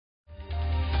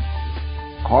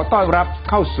ขอต้อนรับ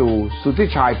เข้าสู่สุทธิ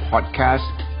ชัยพอดแคส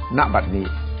ต์ณบัดนี้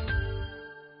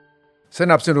ส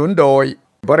นับสนุนโดย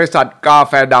บริษัทกา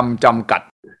แฟดำจำกัด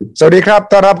สวัสดีครับ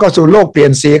ต้อนรับเข้าสู่โลกเปลี่ย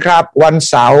นสีครับวัน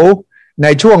เสาร์ใน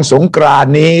ช่วงสงกราน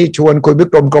ต์นี้ชวนคุณวิ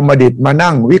กรมกรมดิษฐ์มา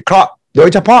นั่งวิเคราะห์โดย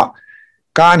เฉพาะ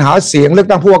การหาเสียงเลือก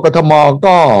ตั้งผู้ว่ากทม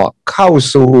ก็เข้า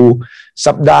สู่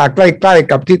สัปดาห์ใกล้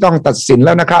ๆกับที่ต้องตัดสินแ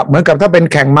ล้วนะครับเหมือนกับถ้าเป็น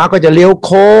แข่งม้าก็จะเลี้ยวโ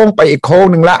ค้งไปอีกโค้ง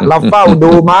หนึ่งละเราเฝ้า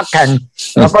ดูม้าแข่ง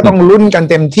เราก็ต้องลุ้นกัน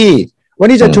เต็มที่วัน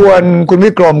นี้จะชวนคุณ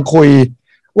วิกรมคุย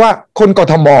ว่าคนก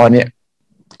ทมเนี่ย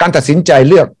การตัดสินใจ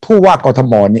เลือกผู้ว่ากท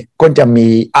มเนี่ยควรจะมี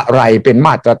อะไรเป็นม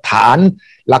าตรฐาน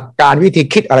หลักการวิธี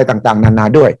คิดอะไรต่างๆนานา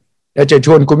ด้วยแล้วจะช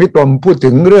วนคุณวิกรมพูดถึ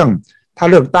งเรื่องถ้า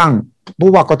เลือกตั้งผู้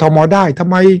ว่ากทมได้ทำ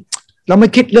ไมเราไม่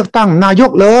คิดเลือกตั้งนาย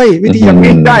กเลยวิธีอย่าง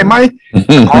นี้ได้ไหม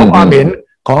ขอความเห็น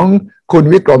ของคุณ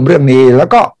วิกรมเรื่องนี้แล้ว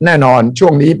ก็แน่นอนช่ว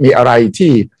งนี้มีอะไร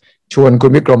ที่ชวนคุ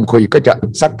ณวิกรมคุยก็จะ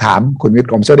ซักถามคุณวิก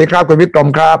รมสวัสดีครับคุณวิกรม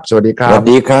ครับสวัสดีครับสวัส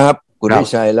ดีครับคุณวิ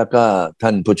ชัยแล้วก็ท่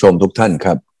านผู้ชมทุกท่านค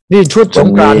รับนี่ชุดสง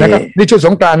กรานต์นะครับนี่ชุดส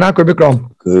งกรานต์นะคุณวิกรม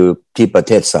คือที่ประเ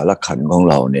ทศสารขันของ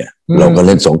เราเนี่ยเราก็เ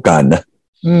ล่นสงกรานต์นะ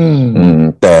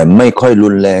แต่ไม่ค่อยรุ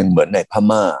นแรงเหมือนในพ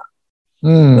ม่า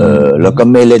แล้วก็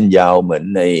ไม่เล่นยาวเหมือน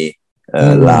ใน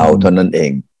ลาวเท่านั้นเอ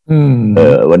ง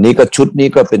วันนี้ก็ชุดนี้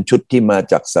ก็เป็นชุดที่มา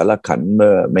จากสารขันเ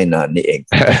มื่อไม่นานนี้เอง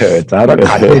สาร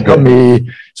ขันนี่ก็มี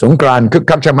สงกรานต์คึก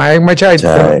คักใช่ไหมไม่ใช่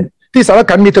ที่สาร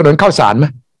ขันมีถนนข้าวสารไหม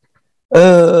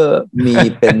มี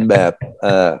เป็นแบบ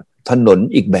ถนน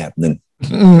อีกแบบหนึ่ง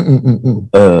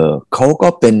เขาก็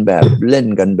เป็นแบบเล่น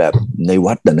กันแบบใน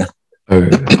วัดนะ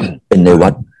เป็นในวั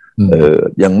ด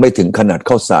ยังไม่ถึงขนาด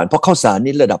ข้าวสารเพราะข้าวสาร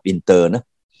นี่ระดับอินเตอร์นะ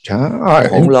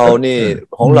ของเรา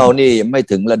นี่ยังไม่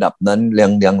ถึงระดับนั้น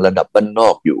ยังระดับบ้านนอ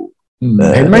กอยู่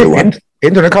เห็นไหมเห็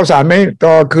นถนนข้าวสารไหมต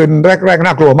อนคืนแรก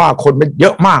น่ากลัวมากคนมันเย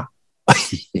อะมาก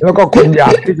แล้วก็คนอยา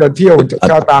กที่จะเที่ยว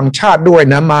ชาวต่างชาติด้วย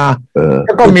นะมาแ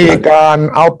ล้วก็มีการ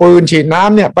เอาปืนฉีดน้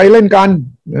ำเนี่ยไปเล่นกัน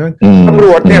ตำร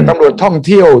วจท่องเ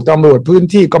ที่ยวตำรวจพื้น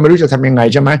ที่ก็ไม่รู้จะทำยังไง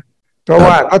ใช่ไหมเพราะ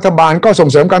ว่ารัฐบาลก็ส่ง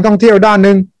เสริมการท่องเที่ยวด้านห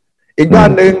นึ่งอีกด้า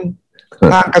นหนึ่ง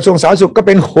ทางกระทรวงสาธารณสุขก็เ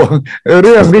ป็นห่วงเ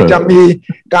รื่องที่จะมี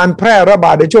การแพร่ระบ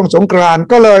าดในช่วงสงกรานต์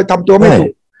ก็เลยทำตัวไม่ถู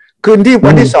กคืน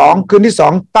ที่สอ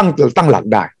งตั้งหลัก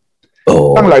ได้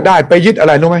ตั้งหลักได้ไปยึดอะไ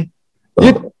รรู้ไหม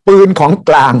ยึดปืนของ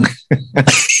กลาง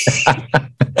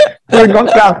ปืนของ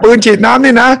กลางปืนฉีดน้ำ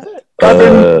นี่นะก็เป็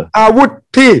นอาวุธ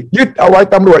ที่ยึดเอาไว้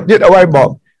ตำรวจยึดเอาไว้บอก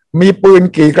มีปืน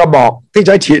กี่กระบอกที่ใ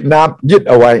ช้ฉีดน้ำยึด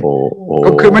เอาไว้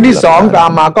ก็คือวันที่สองตา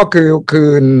มมาก็คือคื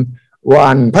นวั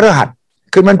นพฤหัส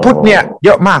คือมันพุธเนี่ยเย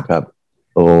อะมากครับ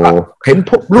เห็น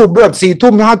รูปเลือก4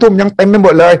 ทุ่ม 5 ทุ่มยังเต็มไปหม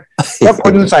ดเลยแล้วค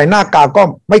นใส่หน้ากากก็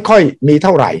ไม่ค่อยมีเท่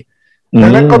าไหร่ดั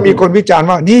งนั้นก็มีคนวิจารณ์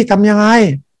ว่านี่ทำยังไง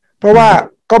เพราะว่า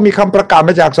ก็มีคำประกาศ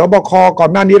มาจากสบคก่อ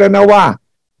นหน้านี้แล้วนะว่า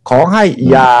ขอให้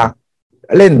อย่า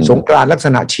เล่นสงกรานต์ลักษ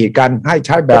ณะฉีดกันให้ใ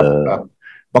ช้แบบ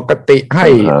ปกติให้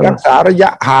รักษาระยะ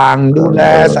ห่างดูแล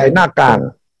ใส่หน้ากาก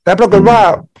แต่ปรากฏว่า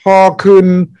พอคืน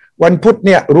วันพุธเ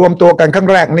นี่ยรวมตัวกันครั้ง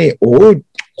แรกนี่โอ้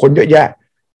คนเยอะแยะ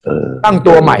ตั้ง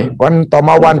ตัวใหม่วันต่อม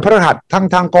าวันพฤหัสท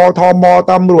างกทม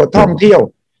ตำรวจท่องเที่ยว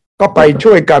ก็ไป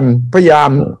ช่วยกันพยายาม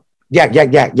แยกอย่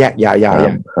า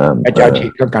อาจารย์ฉี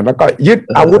ดกันแล้วก็ยึด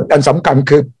อาวุธอันสำคัญ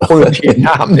คือปืนฉีด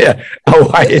น้ำเนี่ยเอาไ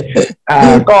ว้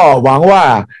ก็หวังว่า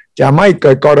จะไม่เ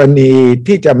กิดกรณี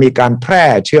ที่จะมีการแพร่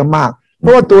เชื้อมากเพร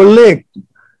าะว่าตัวเลข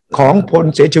ของคน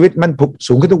เสียชีวิตมัน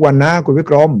สูงขึ้นทุกวันนะคุณวิ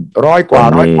กรม100 กว่า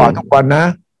ทุกวันนะ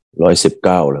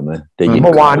119แล้วไหมเ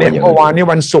มื่อวานนี้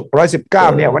วันศุกร์119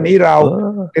เนี่ยวันนี้เรา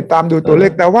ติดตามดูตัวเล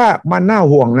ขแต่ว่ามันน่า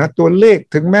ห่วงนะตัวเลข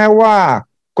ถึงแม้ว่า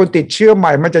คนติดเชื้อให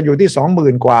ม่มันจะอยู่ที่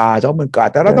 20,000 กว่า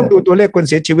แต่เราต้องดูตัวเลขคน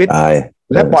เสียชีวิต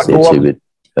และปอ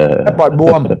ดบ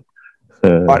วม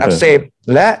ปอดอักเสบ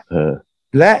แ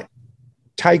ละ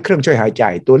ใช้เครื่องช่วยหายใจ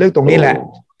ตัวเลขตรงนี้แหละ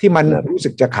ที่มันรู้สึ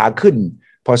กจะขาขึ้น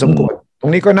พอสมควรตร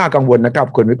งนี้ก็น่ากังวลนะครับ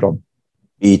คุณวิกรม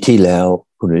ปีที่แล้ว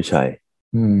คุณวิชัย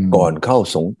ก่อนเข้า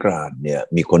สงกรานต์เนี่ย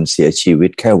มีคนเสียชีวิ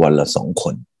ตแค่วันละ2 ค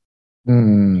น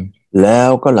แล้ว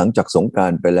ก็หลังจากสงกรา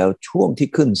นต์ไปแล้วช่วงที่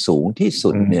ขึ้นสูงที่สุ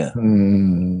ดเนี่ย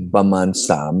ประมาณ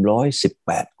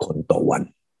318 คนต่อวัน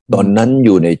ตอนนั้นอ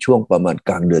ยู่ในช่วงประมาณก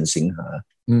ลางเดือนสิงหา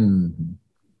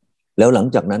แล้วหลัง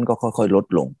จากนั้นก็ค่อยๆลด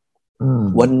ลง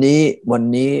วัน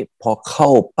นี้พอเข้า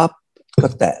ปั๊บก็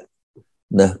แต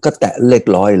ะเลข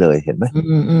100เลยเห็นไหม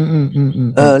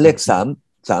เลข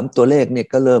3ตัวเลขเนี่ย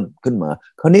ก็เริ่มขึ้นมา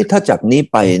คราวนี้ถ้าจากนี้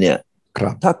ไปเนี่ย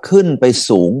ถ้าขึ้นไป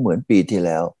สูงเหมือนปีที่แ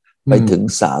ล้วไปถึง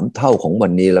3 เท่าของวั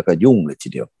นนี้แล้วก็ยุ่งเลยที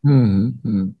เดียว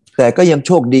แต่ก็ยังโ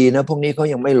ชคดีนะพวกนี้เขา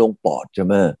ยังไม่ลงปอดใช่ไ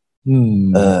หม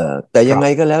แต่ยังไง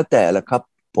ก็แล้วแต่ละครับ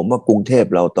ผมว่ากรุงเทพ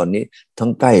เราตอนนี้ทั้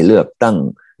งใกล้เลือกตั้ง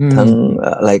ทั้ง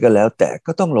อะไรก็แล้วแต่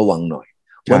ก็ต้องระวังหน่อย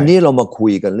วันนี้เรามาคุ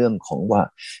ยกันเรื่องของว่า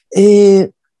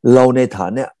เราในฐา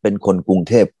นเนี่ยเป็นคนกรุง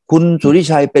เทพคุณสุทธิ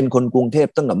ชัยเป็นคนกรุงเทพ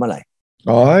ตั้งแต่เมื่อไหร่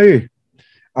โอ้ย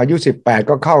อายุ18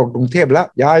ก็เข้ากรุงเทพแล้ว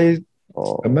ย้าย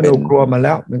มโนครัวมาแ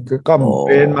ล้วมันก็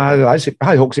เป็นมาหลาย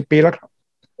60 ปีแล้วครับ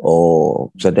โอ้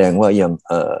แสดงว่ายัง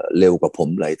เร็วกว่าผม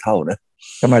หลายเท่านะ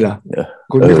ทำไมล่ะ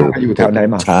คุณไม่รู้อยู่แถวไหน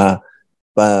มาช้า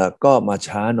ก็มา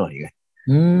ช้าหน่อยไง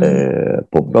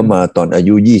ผมก็มาตอนอา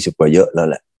ยุ20กว่าเยอะแล้ว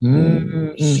แหละ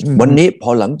วันนี้พอ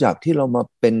หลังจากที่เรามา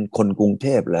เป็นคนกรุงเท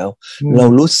พแล้วเรา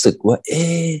รู้สึกว่า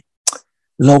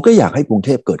เราก็อยากให้กรุงเท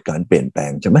พเกิดการเปลี่ยนแปล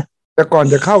งใช่ไหมแต่ก่อน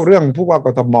จะเข้าเรื่องผู้ว่าก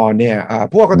ทมเนี่ย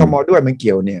ผู้ว่ากทมด้วยมันเ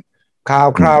กี่ยวเนี่ย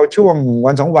ข่าวช่วง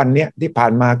วัน2 วันเนี้ยที่ผ่า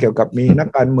นมาเกี่ยวกับมีนัก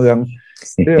การเมือง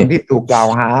เรื่องที่ถูกกล่าว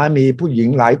หามีผู้หญิง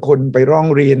หลายคนไปร้อง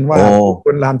เรียนว่าค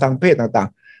นลามทางเพศต่าง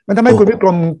ๆมันทำให้คุณวิกร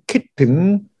มคิดถึง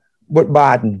บทบ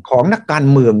าทของนักการ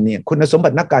เมืองเนี่ยคุณสมบั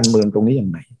ตินักการเมืองตรงนี้ยั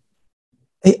งไง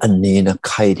อันนี้นะ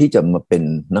ใครที่จะมาเป็น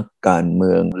นักการเมื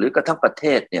องหรือกระทั่งประเท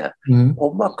ศเนี่ยผ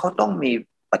มว่าเขาต้องมี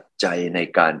ปัจจัยใน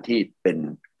การที่เป็น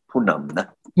ผู้นำนะ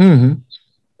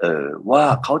ว่า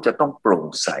เขาจะต้องโปร่ง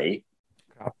ใส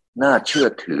น่าเชื่อ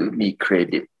ถือมีเคร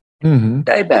ดิตไ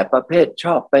ด้แบบประเภทช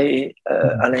อบไป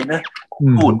อะไรนะ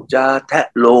พูดจาแทะ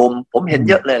โลมผมเห็น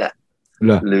เยอะเลยแหละ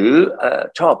หรือ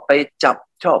ชอบไปจับ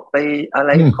ชอบไปอะไ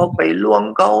รเขาไปลวง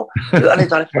เขาหรืออะไร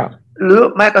ต่างๆหรือ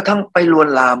แม้กระทั่งไปลวน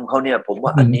ลามเขาเนี่ยผมว่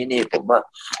าอันนี้นี่ผมว่า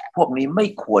พวกนี้ไม่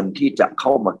ควรที่จะเข้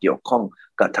ามาเกี่ยวข้อง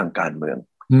กับทางการเมือง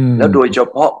แล้วโดยเฉ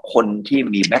พาะคนที่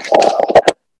มีแบ็คกราวด์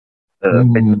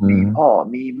เป็นมีพ่อ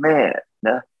มีแม่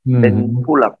นะเป็น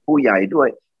ผู้หลักผู้ใหญ่ด้วย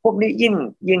พวกนี้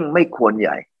ยิ่งไม่ควรให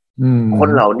ญ่คน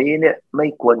เหล่านี้เนี่ยไม่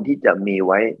ควรที่จะมีไ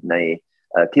ว้ใน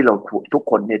ที่เราทุก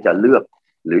คนเนี่ยจะเลือก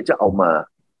หรือจะเอามา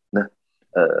นะ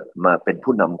มาเป็น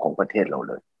ผู้นำของประเทศเรา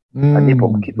เลยอันนี้ผ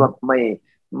มคิดว่าไ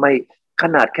ม่ข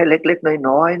นาดแค่เล็กๆ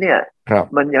น้อยๆเนี่ย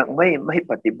มันยังไม่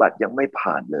ปฏิบัติยังไม่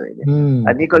ผ่านเลยเนี่ย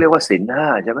อันนี้ก็เรียกว่าศีล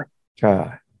 5ใช่ไหมใช่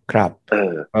ครับ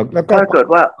แล้วก็ถ้าเกิด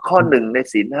ว่าข้อ1ใน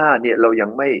ศีล 5เนี่ยเรายัง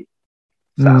ไม่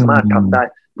สามารถทำได้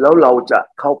แล้วเราจะ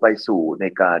เข้าไปสู่ใน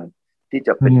การที่จ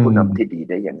ะเป็นผู้นำที่ดี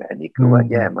ได้ยังไงอันนี้คือว่า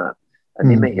แย่มากอัน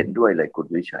นี้ไม่เห็นด้วยเลยคุณ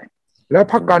วิชัยแล้ว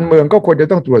พรรคการเมืองก็ควรจะ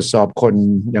ต้องตรวจสอบคน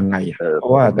ยังไงเพรา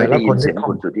ะว่าแต่ละคนเสียง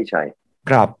คุณสุทธิชัย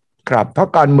ครับพรรค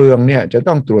การเมืองเนี่ยจะ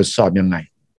ต้องตรวจสอบยังไง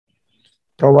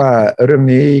เพราะว่าเรื่อง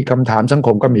นี้คำถามสังค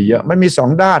มก็มีเยอะมันมี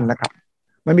2 ด้านนะครับ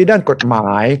มันมีด้านกฎหมา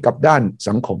ยกับด้าน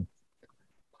สังคม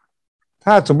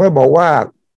ถ้าสมมติบอกว่า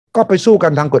ก็ไปสู้กั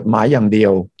นทางกฎหมายอย่างเดีย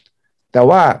วแต่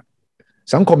ว่า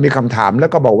สังคมมีคำถามแล้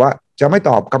วก็บอกว่าจะไม่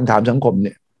ตอบคำถามสังคมเ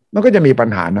นี่ยมันก็จะมีปัญ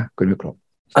หานะคุณวิกรม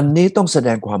อันนี้ต้องแสด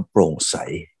งความโปร่งใส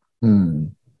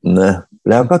นะ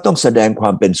แล้วก็ต้องแสดงควา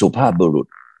มเป็นสุภาพบุรุษ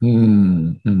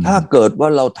ถ้าเกิดว่า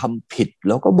เราทำผิดเ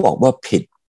ราก็บอกว่าผิด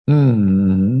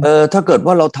ถ้าเกิด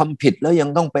ว่าเราทำผิดแล้วยัง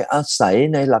ต้องไปอาศัย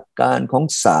ในหลักการของ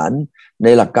ศาลใน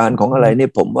หลักการของอะไรนี่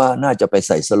ผมว่าน่าจะไปใ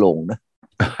ส่สลงนะ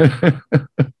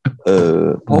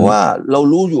เพราะว่าเรา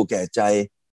รู้อยู่แก่ใจ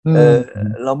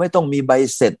เราไม่ต้องมีใบ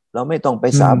เสร็จเราไม่ต้องไป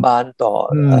สาบานต่อ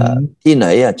ที่ไหน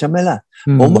ใช่ไหมล่ะ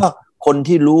ผมว่าคน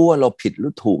ที่รู้ว่าเราผิดหรื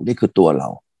อถูกนี่คือตัวเรา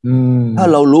ถ้า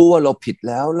เรารู้ว่าเราผิด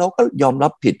แล้วเราก็ยอมรั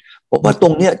บผิดผมว่าตร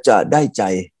งเนี้ยจะได้ใจ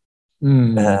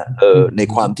นะฮะใน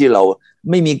ความที่เรา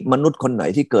ไม่มีมนุษย์คนไหน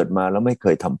ที่เกิดมาแล้วไม่เค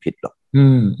ยทำผิดหรอก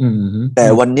แต่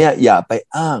วันเนี้ยอย่าไป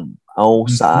อ้างเอา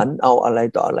ศาลเอาอะไร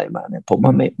ต่ออะไรมาเนี่ยผมว่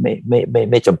า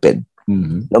ไม่จำเป็น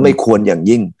แล้วไม่ควรอย่าง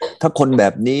ยิ่งถ้าคนแบ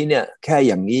บนี้เนี่ยแค่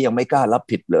อย่างนี้ยังไม่กล้ารับ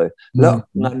ผิดเลยแล้ว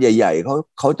งานใหญ่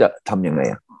ๆเขาจะทำยังไง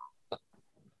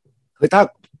คือถ้า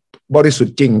บริสุท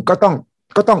ธิ์จริงก็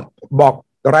ต้องบอก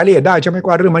รายละเอียดได้ใช่ไหม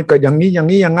ว่าเรื่องมันเกิดอย่างนี้อย่า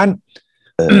งนั้น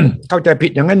เข้าใจผิ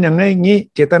ดอย่างนั้นอย่างนี้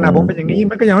เจตนาผมเป็นอย่างนี้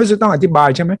มันก็ยังรู้สึกต้องอธิบาย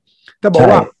ใช่ไหมถ้าบอก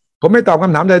ว่าผมไม่ตอบค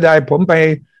ำถามใดๆผมไป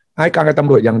ให้การกับต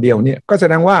ำรวจอย่างเดียวเนี่ยก็แส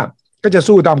ดงว่าก็จะ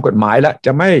สู้ตามกฎหมายแล้วจ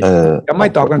ะไม่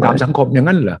ตอบคำถามสังคมอย่าง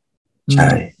นั้นเหรอใช่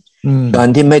การ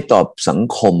ที่ไม่ตอบสัง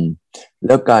คมแ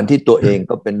ล้วการที่ตัวเอง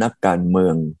ก็เป็นนักการเมื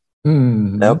อง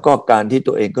แล้วก็การที่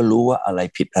ตัวเองก็รู้ว่าอะไร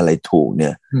ผิดอะไรถูกเนี่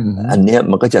ยอันเนี้ย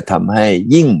มันก็จะทำให้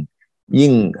ยิ่ง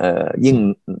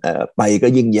ไปก็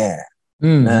ยิ่งแย่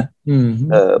นะ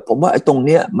ผมว่าไอ้ตรงเ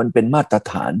นี้ยมันเป็นมาตร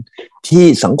ฐานที่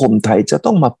สังคมไทยจะ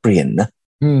ต้องมาเปลี่ยนนะ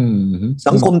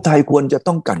สังคมไทยควรจะ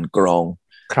ต้องกลั่นกรอง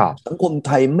สังคมไ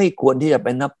ทยไม่ควรที่จะไป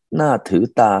นับหน้าถือ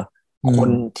ตาคน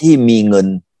ที่มีเงิน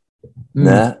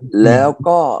นะแล้ว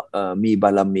ก็มีบา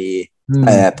รมีแ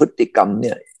ต่พฤติกรรมเ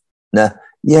นี่ยนะ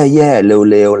แย่ๆ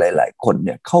เร็วๆหลายๆคนเ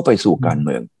นี่ยเข้าไปสู่การเ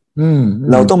มือง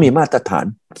เราต้องมีมาตรฐาน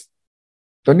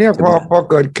ตอนนี้พอ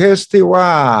เกิดเคสที่ว่า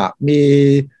มี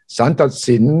ศาลตัด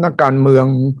สินนักการเมือง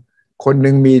คนห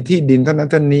นึ่งมีที่ดินเท่านั้น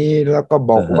เท่านี้แล้วก็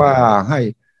บอกว่าให้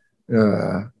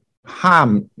ห้าม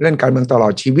เล่นการเมืองตลอ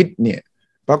ดชีวิตเนี่ย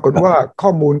ปรากฏว่าข้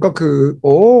อมูลก็คือ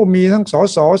มีทั้งส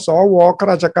สสวข้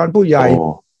าราชการผู้ใหญ่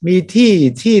มี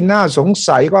ที่น่าสง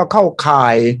สัยก็เข้าข่า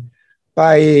ยไป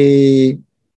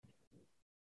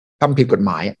ทำผิดกฎห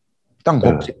มายตั้ง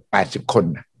60-80 คน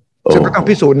นะซึ่งก็ต้อง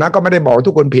พิสูจน์นะก็ไม่ได้บอก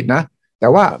ทุกคนผิดนะแต่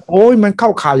ว่าโอ้ยมันเข้า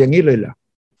ข่ายอย่างนี้เลยเหรอ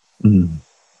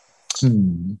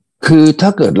คือถ้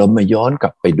าเกิดเรามาย้อนก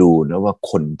ลับไปดูนะว่า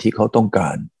คนที่เขาต้องก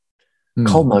าร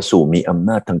เข้ามาสู่มีอำ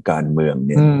นาจทางการเมืองเ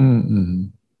นี่ย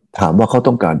ถามว่าเขา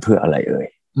ต้องการเพื่ออะไรเอ่ย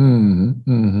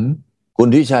คุณ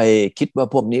ทิชัยคิดว่า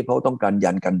พวกนี้เขาต้องการ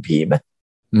ยันกันผีไหม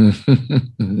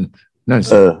นั่น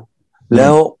สิแล้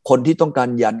วคนที่ต้องการ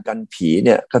ยันกันผีเ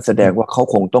นี่ยก็แสดงว่าเขา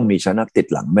คงต้องมีชนะติด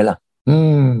หลังไหมล่ะ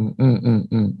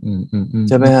ใ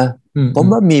ช่ไหมฮะผม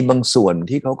ว่ามีบางส่วน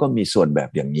ที่เขาก็มีส่วนแบบ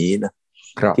อย่างนี้นะ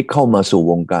ที่เข้ามาสู่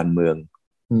วงการเมือง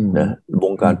นะว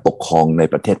งการปกครองใน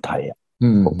ประเทศไทย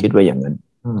ผมคิดว่าอย่างนั้น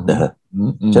นะฮะ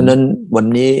ฉะนั้นวัน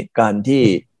นี้การที่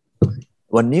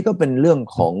วันนี้ก็เป็นเรื่อง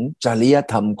ของจริย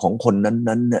ธรรมของคน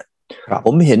นั้นๆเนี่ยผ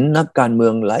มเห็นนักการเมื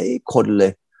องหลายคนเล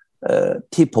ย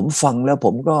ที่ผมฟังแล้วผ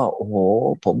มก็โอ้โห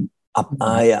ผมอับอ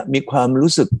ายมีความ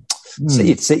รู้สึกสะ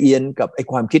อิดสะเอียนกับไอ้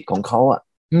ความคิดของเขา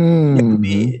ยัง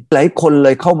มีหลายคนเล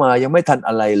ยเข้ามายังไม่ทัน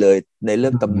อะไรเลยในเรื่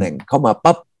องตำแหน่งเข้ามา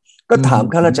ปั๊บก็ถาม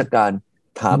ข้าราชการ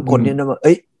ถามคนนี้นะว่าเ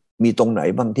อ้ยมีตรงไหน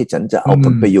บ้างที่ฉันจะเอาผ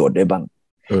ลประโยชน์ได้บ้าง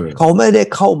เขาไม่ได้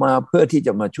เข้ามาเพื่อที่จ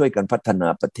ะมาช่วยกันพัฒนา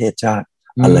ประเทศชาติ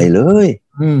อะไรเลย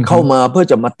เข้ามาเพื่อ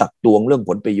จะมาตักตวงเรื่อง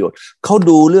ผลประโยชน์เขา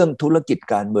ดูเรื่องธุรกิจ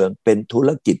การเมืองเป็นธุร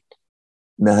กิจ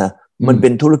นะฮะมันเป็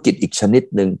นธุรกิจอีกชนิด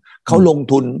หนึ่งเขาลง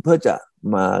ทุนเพื่อจะ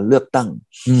มาเลือกตั้ง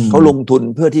เขาลงทุน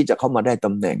เพื่อที่จะเข้ามาได้ต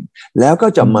ำแหน่งแล้วก็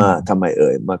จะมาทำไม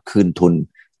มาคืนทุน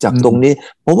จากตรงนี้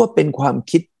เพราะว่าเป็นความ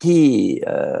คิดที่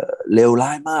เลวร้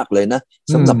ายมากเลยนะ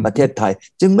สำหรับประเทศไทย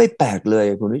จึงไม่แปลกเลย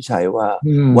คุณวิชัยว่า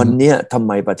วันนี้ทำไ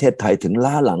มประเทศไทยถึง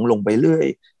ล้าหลังลงไปเรื่อ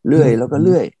ยแล้วก็เ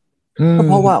รื่อยก็เ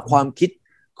พราะว่าความคิด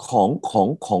ข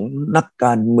องนักก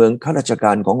ารเมืองข้าราชก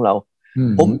ารของเรา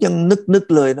ผมยังนึก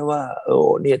เลยนะว่าโอ้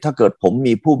เนี่ยถ้าเกิดผม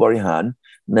มีผู้บริหาร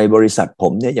ในบริษัทผ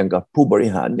มเนี่ยอย่างกับผู้บริ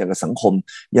หารอย่างกับสังคม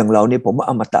อย่างเราเนี่ยผมว่า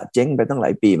อมตะเจ๊งไปตั้งหลา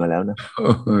ยปีมาแล้วนะ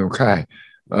ใช่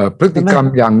พฤติกรรม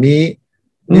อย่างนี้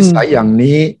นิสัยอย่าง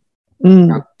นี้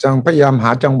จังพยายามห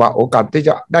าจังหวะโอกาสที่จ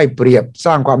ะได้เปรียบส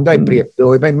ร้างความได้เปรียบโด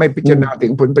ยไม่พิจารณาถึ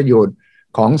งผลประโยชน์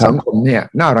ของสังคมเนี่ย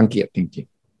น่ารังเกียจจริง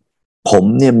ๆผม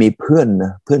เนี่ยมีเพื่อนน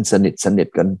ะเพื่อนสนิท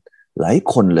กันหลาย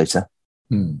คนเลยซะ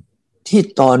ที่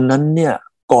ตอนนั้นเนี่ย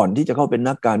ก่อนที่จะเข้าเป็น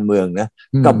นักการเมืองนะ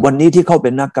กับวันนี้ที่เข้าเป็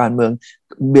นนักการเมือง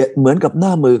เหมือนกับหน้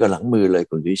ามือกับหลังมือเลย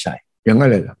คุณวิชัยอย่างนั้น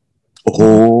เลยเหรอโอ้โห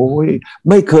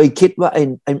ไม่เคยคิดว่าไอ้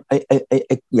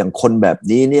อย่างคนแบบ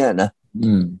นี้เนี่ยนะ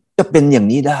จะเป็นอย่าง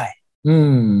นี้ได้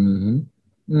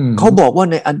เขาบอกว่า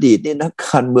ในอดีตนี่นักก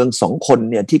ารเมือง2 คน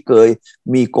เนี่ยที่เคย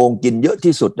มีโกงกินเยอะ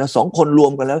ที่สุดนะ2 คนรว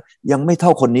มกันแล้วยังไม่เท่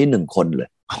าคนนี้1 คนเลย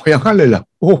อย่างนั้นเลยเหรอ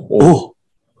โอ้โห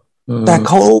แต่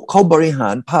เขาบริหา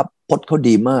รภาพพจน์เขา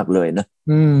ดีมากเลยนะ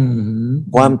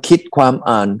ความคิดความ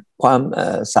อ่านความ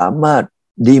สามารถ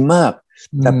ดีมาก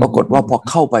แต่ปรากฏว่าพอ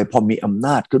เข้าไปพอมีอำน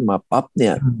าจขึ้นมาปั๊บเนี่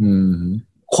ย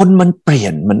คนมันเปลี่ย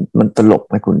นมันตลกไ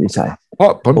หมคุณวิชัยเพรา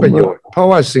ะผลประโยชน์เพราะ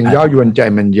ว่าสิ่งเย้ายวนใจ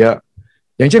มันเยอะ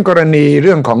อย่างเช่นกรณีเ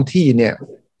รื่องของที่เนี่ย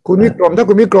คุณวิกรมถ้า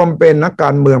คุณวิกรมเป็นนักกา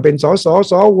รเมืองเป็นสส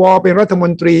สวเป็นรัฐม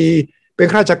นตรีเป็น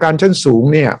ข้าราชการชั้นสูง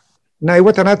เนี่ยใน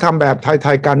วัฒนธรรมแบบไท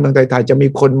ยการเมืองไทยจะมี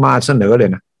คนมาเสนอเลย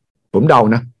นะผมเดา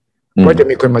นะว่าจะ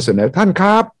มีคนมาเสนอท่านค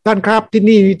รับที่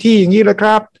นี่ที่อย่างนี้แหละค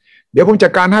รับเดี๋ยวผมจั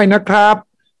ดการให้นะครับ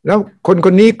แล้วค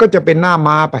นนี้ก็จะเป็นหน้า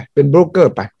ม้าไปเป็นโบรกเกอ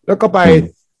ร์ไปแล้วก็ไป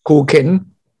ขู่เข็น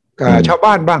กับชาว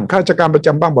บ้านบ้างข้าราชการประจ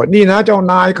ำบ้างบอกนี่นะเจ้า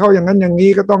นายเขาอย่างนั้นอย่างนี้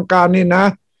ก็ต้องการนี่นะ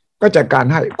ก็จัดการ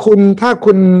ให้คุณถ้า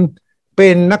คุณเป็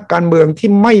นนักการเมืองที่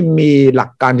ไม่มีหลั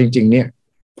กการจริงๆเนี่ย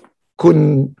คุณ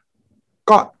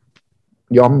ก็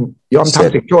ยอมท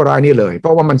ำสิ่งชั่วร้ายนี่เลยเพร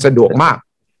าะว่ามันสะดวกมาก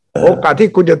โอกาสที่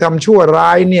คุณจะทำชั่วร้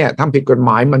ายเนี่ยทำผิดกฎห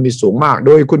มายมันมีสูงมากโ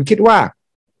ดยคุณคิดว่า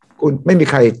คุณไม่มี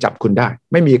ใครจับคุณได้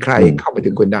ไม่มีใครเข้าไป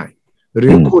ถึงคุณได้หรื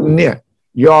อคุณเนี่ย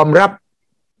ยอมรับ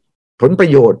ผลประ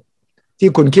โยชน์ที่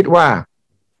คุณคิดว่า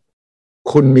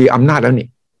คุณมีอำนาจแล้วนี่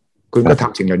คุณก็ท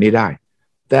ำสิ่งเหล่านี้ได้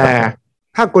แต่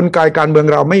ถ้ากลไกการเมือง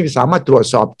เราไม่สามารถตรวจ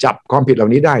สอบจับความผิดเหล่า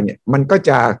นี้ได้เนี่ยมันก็จ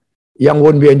ะยังว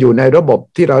นเวียนอยู่ในระบบ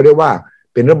ที่เราเรียกว่า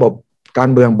เป็นระบบการ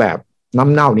เมืองแบบน้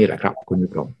ำเน่านี่แหละครับคุณวิ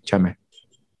กรมใช่ไหม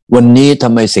วันนี้ท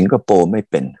ำไมสิงคโปร์ไม่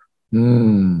เป็น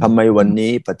ทำไมวัน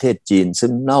นี้ประเทศจีนซึ่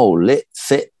งเน่าเละเฟ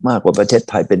ะมากกว่าประเทศ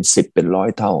ไทยเป็น10เป็น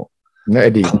100เท่าในอ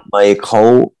ดีตทำไมเข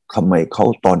า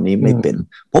ตอนนี้ไม่เป็น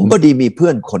ผมพอดีมีเพื่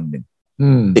อนคนหนึ่ง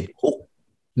ติดคุก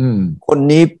คน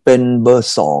นี้เป็นเบอ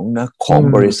ร์2นะของ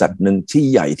บริษัทหนึ่งที่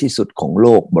ใหญ่ที่สุดของโล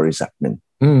กบริษัทหนึ่ง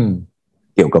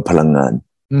เกี่ยวกับพลังงาน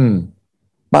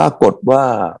ปรากฏว่า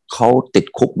เขาติด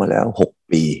คุกมาแล้ว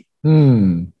6 ปี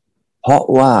เพราะ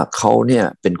ว่าเขาเนี่ย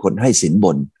เป็นคนให้สินบ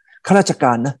นข้าราชก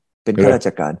ารนะเป็นข้าราช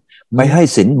การ ไปให้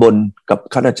สินบนกับ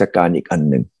ข้าราชการอีกอัน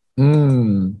หนึ่ง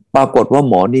ปรากฏว่า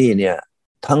หมอนี่เนี่ย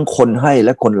ทั้งคนให้แล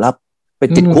ะคนรับไป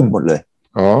ติดคุกหมดเลย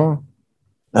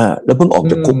แล้วเพิ่งออก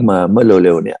จากคุกมาเมื่อเ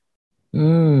ร็วๆเนี่ย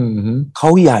เขา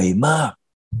ใหญ่มาก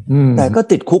แต่ก็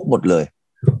ติดคุกหมดเลย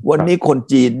วันนี้คน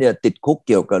จีนเนี่ยติดคุกเ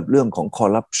กี่ยวกับเรื่องของคอ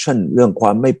ร์รัปชันเรื่องคว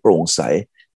ามไม่โปร่งใส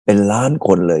เป็นล้านค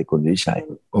นเลยคุณวิชัย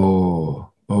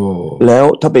แล้ว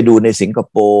ถ้าไปดูในสิงค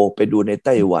โปร์ไปดูในไ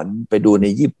ต้หวันไปดูใน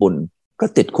ญี่ปุ่นก็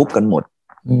ติดคุกกันหมด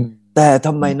แต่ท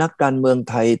ำไมนักการเมือง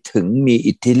ไทยถึงมี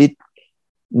อิทธิฤทธิ์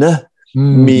นะ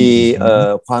มี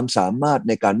ความสามารถใ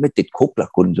นการไม่ติดคุกล่ะ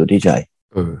คุณสุทธิชัย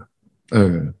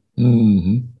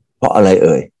เพราะอะไรเ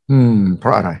อ่ยเพร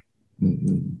าะอะไร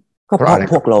ก็เพราะ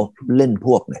พวกเราเล่นพ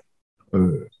วกไง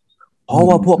เพราะ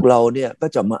ว่าพวกเราเนี่ยก็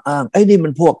จะมาอ้างไอ้นี่มั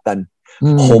นพวกกัน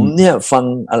ผมเนี่ยฟัง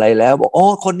อะไรแล้วบอกอ๋อ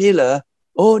คนนี้เหรอ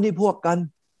โอ้นี่พวกกัน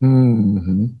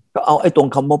ก็เอาไอ้ตรง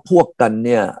คำว่าพวกกันเ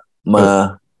นี่ยมา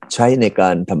ใช้ในกา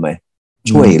รทำไม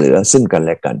ช่วยเหลือซึ่งกันแ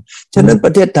ละกันฉะนั้นป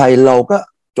ระเทศไทยเราก็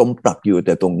จมปลักอยู่แ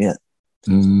ต่ตรงเนี้ย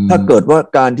ถ้าเกิดว่า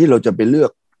การที่เราจะไปเลือ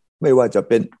กไม่ว่าจะเ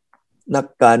ป็นนัก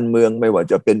การเมืองไม่ว่า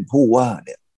จะเป็นผู้ว่าเ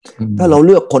นี่ยถ้าเราเ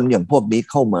ลือกคนอย่างพวกนี้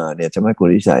เข้ามาเนี่ยใช่ไหมคุณ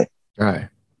วิชัยใช่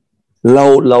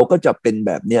เราก็จะเป็นแ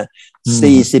บบเนี้ย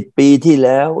40 ปีที่แ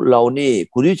ล้วเรานี่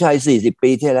คุณวิชัย40 ปี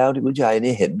ที่แล้วที่คุณวิชัย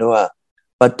นี่เห็นว่า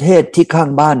ประเทศที่ข้าง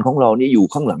บ้านของเรานี่อยู่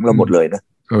ข้างหลังเราหมดเลยนะ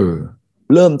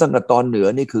เริ่มตั้งแต่ตอนเหนือ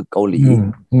นี่คือเกาหลี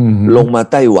ลงมา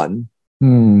ไต้หวัน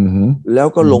แล้ว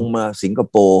ก็ลงมาสิงค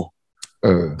โปร์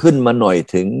ขึ้นมาหน่อย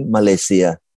ถึงมาเลเซีย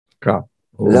ครับ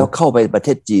แล้วเข้าไปประเท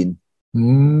ศจีน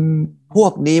พว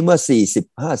กนี้เมื่อ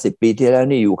40-50 ปีที่แล้ว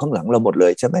นี่อยู่ข้างหลังเราหมดเล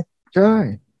ยใช่ไหมใช่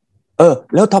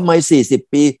แล้วทำไม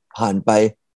40 ปีผ่านไป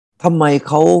ทำไม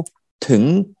เขาถึง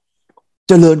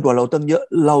เจริญกว่าเราตั้งเยอะ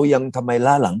เรายังทำไม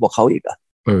ล้าหลังกว่าเขาอีกอ่ะ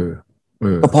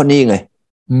ก็เพราะนี่ไง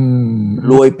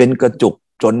รวยเป็นกระจุก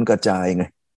จนกระจายไง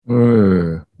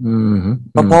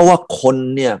ก็เพราะว่าคน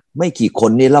เนี่ยไม่กี่ค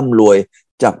นนี่ร่ำรวย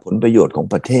จากผลประโยชน์ของ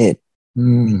ประเทศ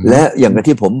และอย่าง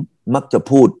ที่ผมมักจะ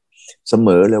พูดเสม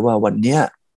อเลยว่าวันนี้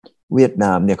เวียดน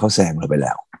ามเนี่ยเขาแซงเราไปแ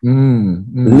ล้ว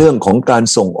เรื่องของการ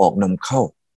ส่งออกนำเข้า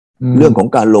เรื่องของ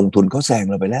การลงทุนเขาแซง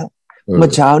เราไปแล้วเมื่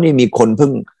อเช้านี่มีคนเพิ่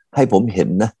งให้ผมเห็น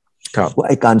นะว่าไ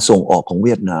อ้การส่งออกของเ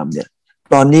วียดนามเนี่ย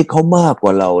ตอนนี้เขามากกว่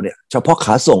าเราเนี่ยเฉพาะข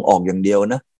าส่งออกอย่างเดียว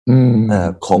นะ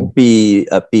ของ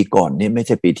ปีก่อนนี่ไม่ใ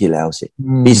ช่ปีที่แล้วสิ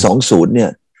ปี20เนี่ย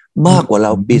มากกว่าเร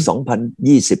าปี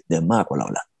2020เนี่ยมากกว่าเรา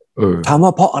ละถามว่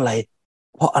าเพราะอะไร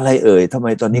ทำไม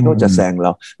ตอนนี้เขาจะแซงเร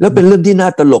าแล้วเป็นเรื่องที่น่า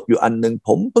ตลกอยู่อันนึงผ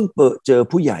มเพิ่งเจอ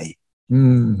ผู้ใหญ่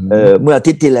เมื่ออา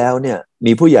ทิตย์ที่แล้วเนี่ย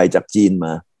มีผู้ใหญ่จากจีนม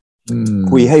า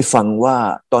คุยให้ฟังว่า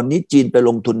ตอนนี้จีนไปล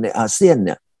งทุนในอาเซียนเ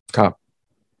นี่ยครับ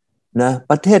นะ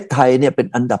ประเทศไทยเนี่ยเป็น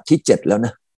อันดับที่7แล้วน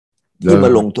ะที่มา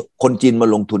ลงคนจีนมา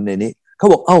ลงทุนในนี้เขา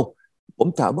บอกผม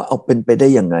ถามว่าเอาเป็นไปได้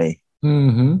ยังไง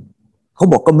เขา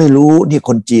บอกก็ไม่รู้นี่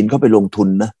คนจีนเขาไปลงทุน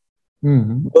นะ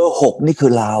เบอร์6นี่คื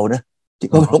อลาวนะที่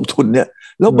เขาลงทุนเนี่ย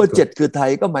แล้วเบอร์7คือไทย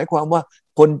ก็หมายความว่า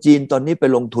คนจีนตอนนี้ไป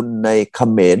ลงทุนในเข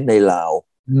มรในลาว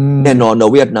แน่นอนนะ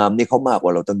เวียดนามนี่เขามากกว่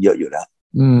าเราตั้งเยอะอยู่แล้ว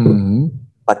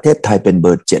ประเทศไทยเป็นเบ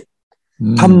อร์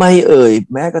7ทำไม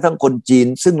แม้กระทั่งคนจีน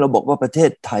ซึ่งเราบอกว่าประเท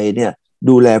ศไทยเนี่ย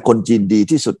ดูแลคนจีนดี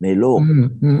ที่สุดในโลก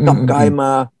กลับกลายมา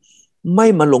ไม่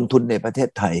มาลงทุนในประเทศ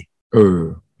ไทย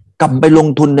กลับไปลง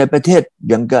ทุนในประเทศ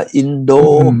อย่างกับอินโด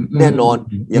แน่นอน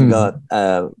อย่างกับ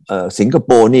สิงคโป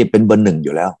ร์นี่เป็นเบอร์1อ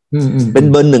ยู่แล้วเป็น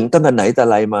เบอร์1ตั้งแต่ไหนแต่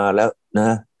ไรมาแล้วน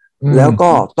ะแล้วก็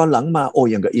ตอนหลังมา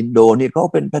อย่างกับอินโดนี่เขา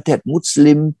เป็นประเทศมุส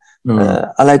ลิม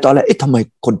อะไรต่ออะไรทำไม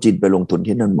คนจีนไปลงทุน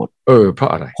ที่นั่นหมดเพราะ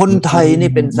อะไรคนไทยนี่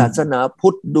เป็นศาสนาพุ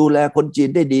ทธดูแลคนจีน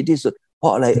ได้ดีที่สุดเพรา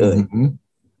ะอะไร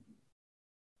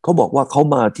เขาบอกว่าเขา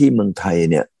มาที่เมืองไทย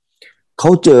เนี่ยเขา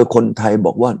เจอคนไทยบ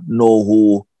อกว่าโนฮู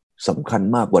สำคัญ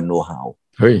มากกว่าโนฮาว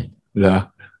เฮ้ยเหรอ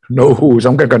โนฮูส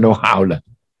ำคัญกว่าโนฮาวเหรอ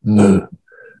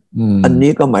อัน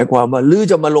นี้ก็หมายความว่าหรือ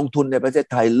จะมาลงทุนในประเทศ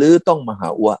ไทยหรือต้องมาหา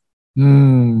อัว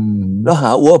แล้วหา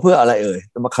อัวเพื่ออะไร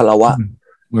จะมาคารวะ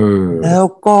แล้ว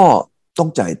ก็ต้อง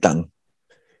จ่ายตังค์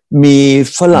มี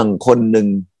ฝรั่งคนหนึ่ง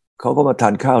เขาก็มาทา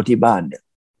นข้าวที่บ้านเนี่ย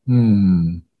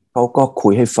เขาก็คุ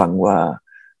ยให้ฟังว่า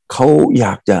เขาอย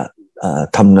ากจะ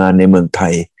ทำงานในเมืองไท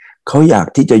ยเขาอยาก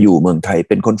ที่จะอยู่เมืองไทย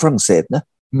เป็นคนฝรั่งเศสนะ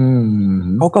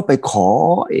เขาก็ไปขอ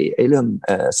ไอ้เรื่อง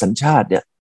สัญชาติเนี่ย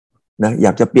นะอย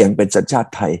ากจะเปลี่ยนเป็นสัญชา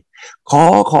ติไทยข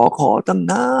อตั้ง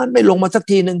นานไม่ลงมาสัก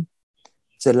ทีนึง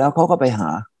เสร็จแล้วเขาก็ไปหา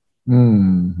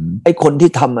ไอ้คนที่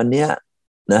ทำอันเนี้ย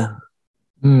นะ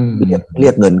เรี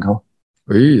ยกเงินเขา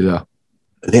เหรอ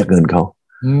เรียกเงินเข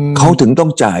าถึงต้อ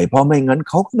งจ่ายเพราะไม่งั้น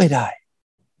เขาก็ไม่ได้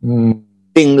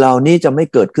สิ่งเหล่านี้จะไม่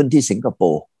เกิดขึ้นที่สิงคโป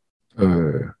ร์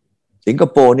สิงค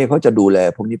โปร์เนี่ยเขาจะดูแล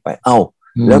พวกนี้ไป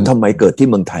แล้วทำไมเกิดที่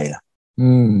เมืองไทยล่ะ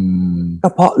ก็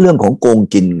เพราะเรื่องของโกง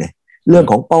กินไง เรื่อง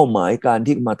ของเป้าหมายการ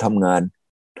ที่มาทำงาน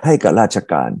ให้กับราช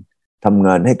การทำง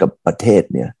านให้กับประเทศ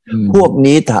เนี่ยพวก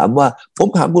นี้ถามว่าผม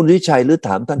ถามคุณวิชัยหรือถ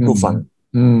ามท่านผู้ฟัง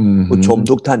ผู้ชม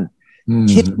ทุกท่าน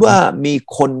คิดว่ามี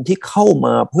คนที่เข้าม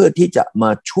าเพื่อที่จะมา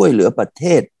ช่วยเหลือประเท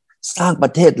ศสร้างปร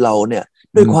ะเทศเราเนี่ย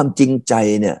ด้วยความจริงใจ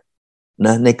เนี่ยน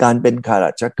ะในการเป็นข้าร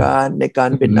าชการในการ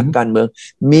เป็นนักการเมือง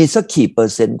มีสักกี่เปอ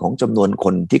ร์เซ็นต์ของจำนวนค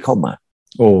นที่เข้ามา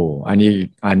โอ้อัน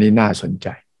นี้น่าสนใจ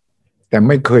แต่ไ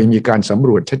ม่เคยมีการสำร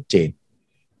วจชัดเจน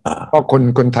ก็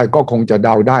คนไทยก็คงจะเด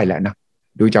าได้แหละนะ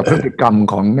ดูจากพฤติกรรม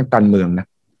ของนักการเมืองนะ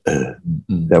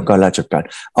แล้วก็ราชการ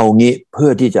เอางี้เพื่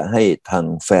อที่จะให้ทาง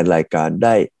แฟนรายการไ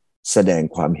ด้แสดง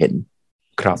ความเห็น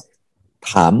ครับ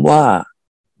ถามว่า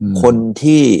คน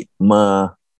ที่มา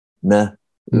นะ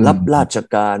รับราช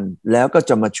การแล้วก็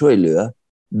จะมาช่วยเหลือ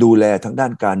ดูแลทางด้า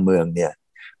นการเมืองเนี่ย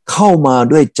เข้ามา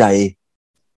ด้วยใจ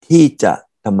ที่จะ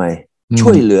ทำไมช่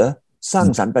วยเหลือสร้าง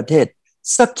สรรค์ประเทศ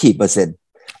สักกี่เปอร์เซ็นต์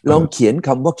ลองเขียนค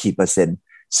ำว่ากี่เปอร์เซ็นต์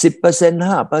10%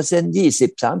 5%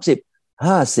 20 30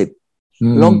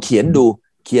 50ลองเขียนดู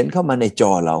เขียนเข้ามาในจ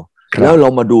อเราแล้วเรา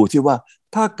มาดูที่ว่า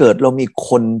ถ้าเกิดเรามี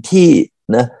คนที่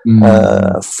นะ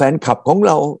แฟนคลับของเ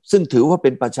ราซึ่งถือว่าเป็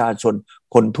นประชาชน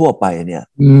คนทั่วไปเนี่ย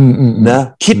นะ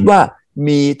คิดว่า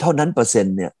มีเท่านั้นเปอร์เซ็น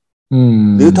ต์เนี่ย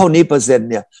หรือเท่านี้เปอร์เซ็นต์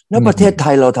เนี่ยแล้วประเทศไท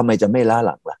ยเราทำไมจะไม่ล้าห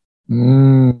ลังล่ะ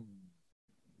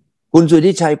คุณสุท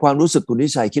ธิชัยความรู้สึกคุณสุทธิ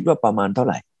ชัยคิดว่าประมาณเท่าไ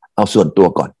หร่เอาส่วนตัว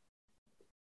ก่อน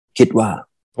คิดว่า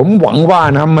ผมหวังว่า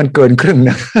นะมันเกินครึ่ง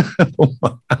นะ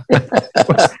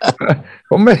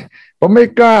ผมไม่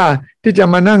กล้าที่จะ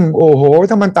มานั่งโอ้โห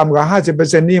ถ้ามันต่ำกว่า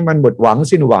 50% นี่มันหมดหวัง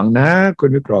สิ้นหวังนะคุณ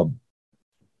วิกรม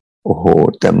โอ้โห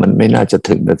แต่มันไม่น่าจะ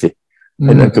ถึงนะสิ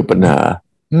นั่นคือปัญหา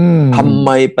ทำไม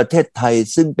ประเทศไทย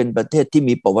ซึ่งเป็นประเทศที่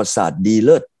มีประวัติศาสตร์ดีเ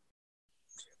ลิศ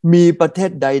มีประเท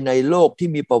ศใดในโลกที่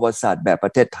มีประวัติศาสตร์แบบปร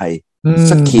ะเทศไทย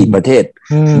สักกี่ประเทศ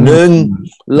หนึ่ง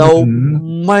เรา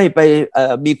ไม่ไป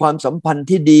มีความสัมพันธ์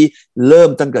ที่ดีเริ่ม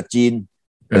ตั้งแต่จีน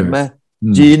เห็นไหม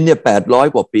จีนเนี่ย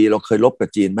800 กว่าปีเราเคยลบกับ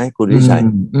จีนไหมคุณวิชัย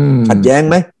ขัดแย้ง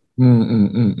ไหม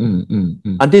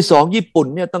อันที่สองญี่ปุ่น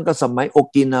เนี่ยตั้งแต่สมัยโอ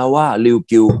กินาวาริว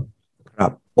กิว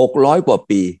600 กว่า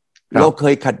ปีเราเค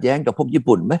ยขัดแย้งกับพวกญี่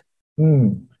ปุ่นไหม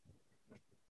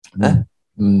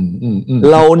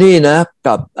เรานี่นะ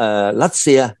กับรัสเ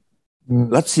ซี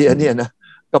ยเนี่ยนะ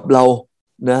กับเรา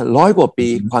นะ100 กว่าปี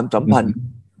ความสัมพันธ์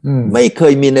ไม่เค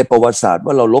ยมีในประวัติศาสตร์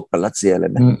ว่าเราลบกับรัสเซียเล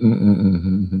ยนะ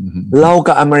เรา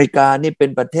กับอเมริกานี่เป็น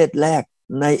ประเทศแรก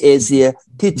ในเอเชีย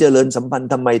ที่เจริญสัมพัน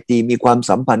ธไมตรีมีความ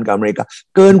สัมพันธ์กับอเมริกา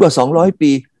เกินกว่า200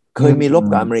 ปีเคยมีลบ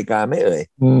กับอเมริกาไม่เอ่ย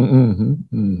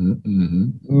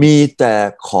มีแต่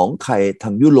ของใครทา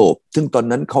งยุโรปซึ่งตอน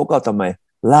นั้นเขาก็ทำไม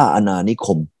ล่าอาณานิค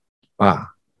ม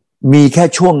มีแค่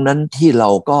ช่วงนั้นที่เรา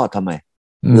ก็ทำไม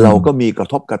เราก็มีกระ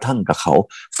ทบกระทั่งกับเขา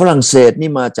ฝรั่งเศส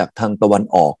นี่มาจากทางตะวัน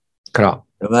ออกครับ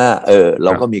ใช่ไหมเร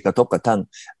าก็มีกระทบกระทั่ง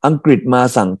อังกฤษมา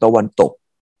สั่งตะวันตก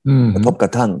กระทบกร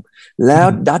ะทั่งแล้ว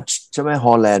ดัตช์ใช่ไหมฮ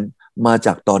อลแลนด์มาจ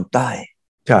ากตอนใต้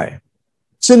ใช่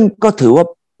ซึ่งก็ถือว่า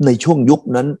ในช่วงยุค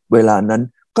นั้นเวลานั้น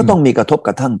ก็ต้องมีกระทบก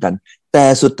ระทั่งกันแต่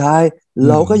สุดท้าย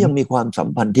เราก็ยังมีความสัม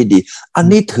พันธ์ที่ดีอัน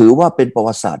นี้ถือว่าเป็นประ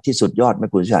วัติศาสตร์ที่สุดยอดไหม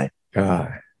คุณชัย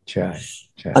ใช่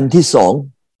อันที่สอง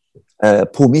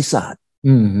ภูมิศาสตร์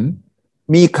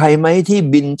มีใครไหมที่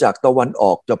บินจากตะวันอ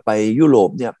อกจะไปยุโรป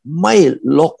เนี่ยไ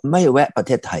ม่แวะประเ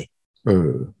ทศไทย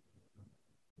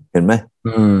เห็นไหม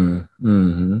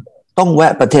ต้องแว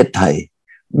ะประเทศไทย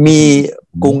มี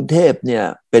กรุงเทพเนี่ย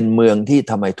เป็นเมืองที่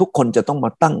ทำไมทุกคนจะต้องมา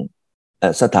ตั้ง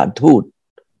สถานทูต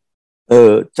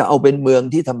จะเอาเป็นเมือง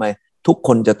ที่ทำไมทุกค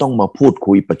นจะต้องมาพูด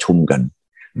คุยประชุมกัน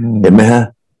เห็นไหมฮะ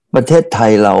ประเทศไท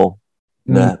ยเรา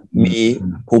นะมี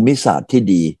ภูมิศาสตร์ที่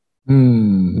ดี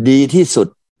ดีที่สุด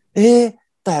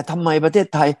แต่ทำไมประเทศ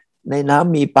ไทยในน้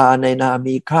ำมีปลาในนา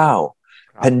มีข้าว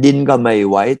แผ่นดินก็ไม่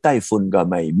ไหวใต้ฝุ่นก็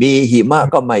ไม่มีหิมะ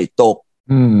ก็ไม่ตก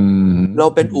เรา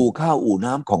เป็นอู่ข้าวอู่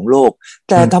น้ำของโลก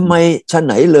แต่ทำไมชะไ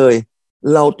หนเลย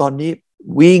เราตอนนี้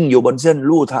วิ่งอยู่บนเส้น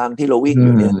ลู่ทางที่เราวิ่งอ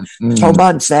ยู่เนี่ยชาวบ้า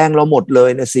นแซงเราหมดเลย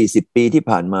ใน40 ปีที่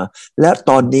ผ่านมาและ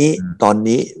ตอน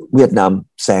นี้เวียดนาม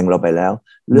แซงเราไปแล้ว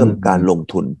เรื่องการลง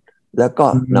ทุนแล้วก็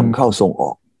นำเข้าส่งอ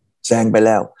อกแซงไปแ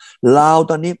ล้วลาว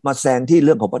ตอนนี้มาแซงที่เ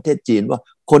รื่องของประเทศจีนว่า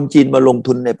คนจีนมาลง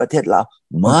ทุนในประเทศลาว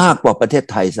มากกว่าประเทศ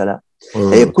ไทยซะแล้ว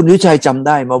คุณวิชัยจำไ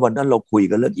ด้มาวันนั้นเราคุย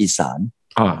กันเรื่องอีสาน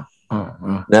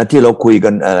นะที่เราคุยกั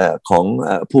นของ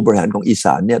ผู้บริหารของอีส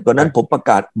านเนี่ยตอนนั้นผมประ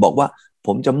กาศบอกว่าผ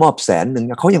มจะมอบ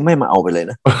100,000เขายังไม่มาเอาไปเลย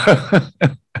นะ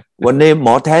วันนี้หม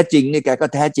อแท้จริงนี่แกก็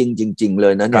แท้จริงจริงๆเล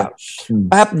ยนะเนี่ย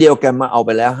แป๊บเดียวแกมาเอาไป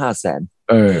แล้ว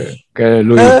500,000แก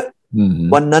ลุย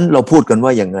วันนั้นเราพูดกันว่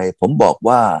าอย่างไงผมบอก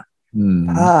ว่า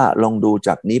ถ้าลองดูจ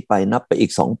ากนี้ไปนับไปอี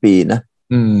ก2 ปีนะ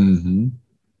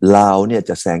ลาวเนี่ย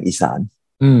จะแซงอีสาน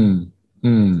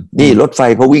นี่รถไฟ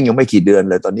เขาวิ่งยังไม่กี่เดือน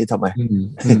เลยตอนนี้ทำไม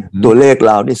ตัวเลขเ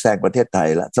รานี่แซงประเทศไทย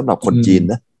ละสำหรับคนจีน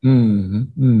นะ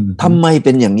ทำไมเ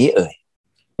ป็นอย่างนี้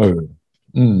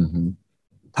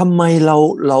ทำไมเ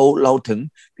รา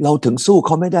ถึงสู้เข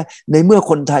าไม่ได้ในเมื่อ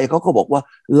คนไทยเขาก็บอกว่า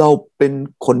เราเป็น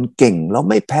คนเก่งเรา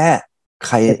ไม่แพ้ใ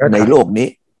ครในโลกนี้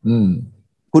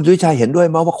คุณสุวิชัยเห็นด้วย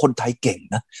ไหมว่าคนไทยเก่ง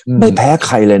นะไม่แพ้ใ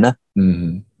ครเลยนะ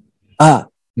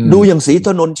ดูอย่างศรีถ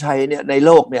นนชัยเนี่ยในโ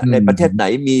ลกเนี่ยในประเทศไหน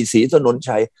มีศรีถนน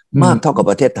ชัยมากเท่ากับ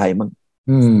ประเทศไทยมั้ง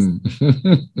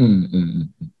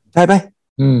ใช่ไหม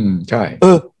ใช่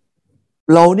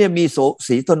เราเนี่ยมีศ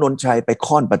รีถนนชัยไป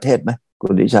ค่อนประเทศไหมคุณ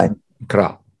สุวิชัยครั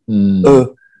บ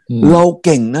เราเ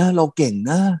ก่งนะเราเก่ง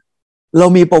นะเรา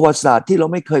มีประวัติศาสตร์ที่เรา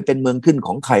ไม่เคยเป็นเมืองขึ้นข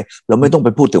องใครเราไม่ต้องไป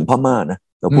พูดถึงพม่านะ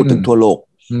เราพูดถึงทั่วโลก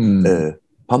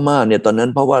พม่าเนี่ยตอนนั้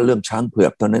นเพราะว่าเรื่องช้างเผือ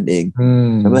กเท่านั้นเอง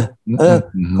ใช่ไหม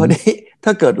คราวนี้ถ้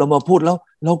าเกิดเรามาพูดแล้ว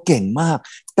เราเก่งมาก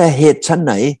แต่เหตุชั้นไ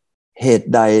หนเหตุ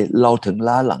ใดเราถึง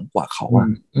ล้าหลังกว่าเขา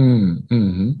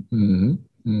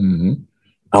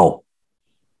เอา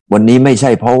วันนี้ไม่ใ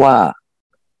ช่เพราะว่า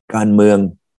การเมือง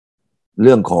เ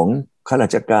รื่องของข้ารา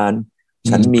ชการ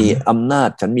ฉันมีอำนาจ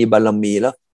ฉันมีบารมีแล้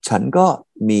วฉันก็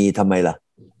มีทำไมล่ะ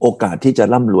โอกาสที่จะ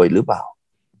ร่ำรวยหรือเปล่า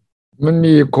มัน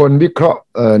มีคนวิเคราะห์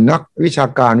นักวิชา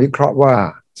การวิเคราะห์ว่า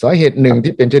สาเหตุหนึ่ง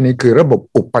ที่เป็นเช่นนี้คือระบบ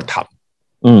อุปถัมภ์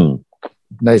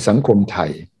ในสังคมไท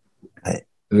ย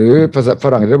หรือภาษาฝ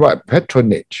รั่งเรียกว่า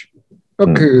patronage ก็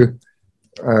คือ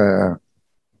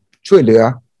ช่วยเหลือ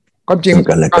ความจริง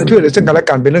การช่วยเหลือซึ่งกันและ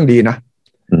กันเป็นเรื่องดีนะ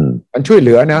มันช่วยเห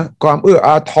ลือนะความเอื้ออ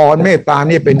าทรเมตตา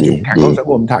นี่เป็นจุดแข็งของสัง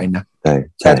คมไทยนะ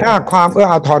แต่ถ้าความเอื้อ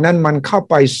อาทรนั้นมันเข้า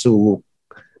ไปสู่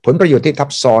ผลประโยชน์ที่ทับ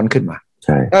ซ้อนขึ้นมา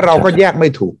แล้วเราก็แยกไม่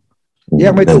ถูก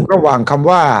ระหว่างคำ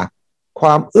ว่าคว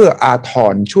ามเอื้ออาท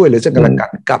รช่วยเหลือซึ่งกันและกั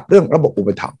นกับเรื่องระบบอุป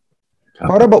ถัมภ์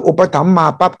พอระบบอุปถัมภ์มา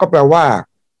ปั๊บก็แปลว่า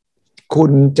คุ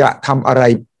ณจะทำอะไร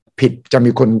ผิดจะ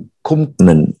มีคน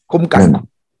คุ้มกัน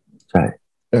ใช่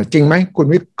จริงไหมคุณ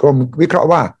วิเคราะห์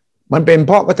ว่ามันเป็นเ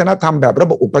พราะวัฒนธรรมแบบระ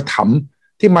บบอุปถัมภ์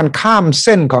ที่มันข้ามเ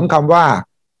ส้นของคำว่า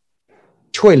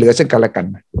ช่วยเหลือซึ่งกันและกัน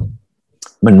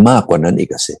มันมากกว่านั้นอี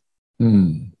กสิ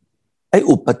ไอ้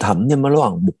อุปถัมภ์เนี่ยมันระหว่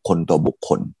างบุคคลต่อบุคค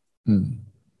ล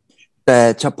แต่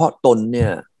เฉพาะตนเนี่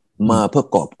ยมาเพื่อ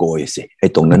กอบโกยสิไอ้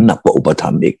ตรงนั้นหนักกว่าอุปถั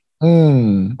มภ์อีก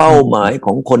เป้าหมายข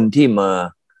องคนที่มา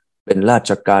เป็นรา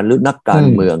ชการหรือนักการ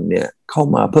เมืองเนี่ยเข้า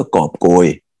มาเพื่อกอบโกย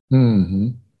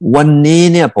วันนี้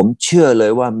เนี่ยผมเชื่อเล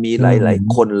ยว่ามีหลาย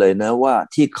ๆคนเลยนะว่า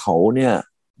ที่เขาเนี่ย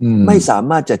ไม่สา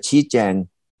มารถจะชี้แจง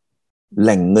แห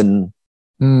ล่งเงิน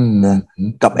นะ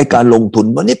กับไอ้การลงทุน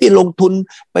วันนี้ไปลงทุ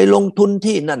น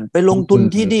ที่นั่นไปลงทุน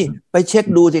ที่นี่ไปเช็ค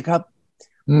ดูสิครับ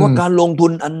ว่าการลงทุ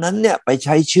นอันนั้นเนี่ยไปใ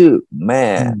ช้ชื่อแม่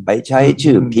ไปใช้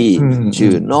ชื่อพี่ชื่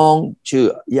อน้องชื่อ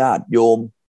ญาติโยม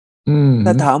แ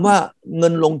ต่ถามว่าเงิ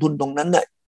นลงทุนตรงนั้นเนี่ย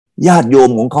ญาติโยม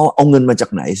ของเขาเอาเงินมาจา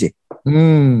กไหนสิ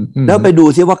แล้วไปดู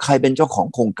ซิว่าใครเป็นเจ้าของ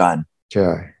โครงการใช่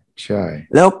ใช่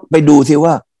แล้วไปดูซิ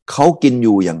ว่าเขากินอ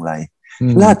ยู่อย่างไร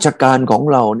ราชการของ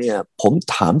เราเนี่ยผม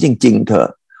ถามจริงๆเถอะ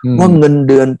ว่าเงิน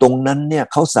เดือนตรงนั้นเนี่ย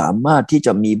เขาสามารถที่จ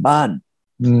ะมีบ้าน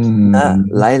นะ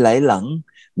หลายๆหลัง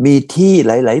มีที่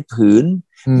หลายๆผืน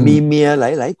มีเมียห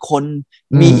ลายๆคน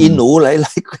มีอีหนูหล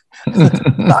าย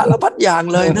ๆสารพัดอย่าง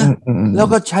เลยนะแล้ว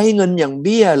ก็ใช้เงินอย่างเ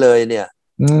บี้ยเลยเนี่ย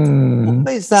ผมไ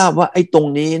ม่ทราบว่าไอ้ตรง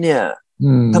นี้เนี่ย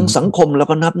ทั้งสังคมแล้ว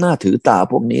ก็นับหน้าถือตา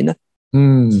พวกนี้นะ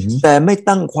แต่ไม่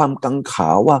ตั้งความกังขา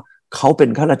ว่าเขาเป็น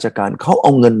ข้าราชการเขาเอ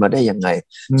าเงินมาได้ยังไง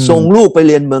ส่งลูกไป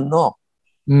เรียนเมืองนอก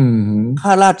ข้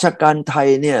าราชการไทย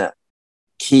เนี่ย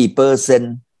กี่เปอร์เซ็น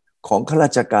ต์ของข้าร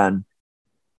าชการ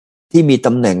ที่มีต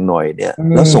ำแหน่งหน่อยเนี่ย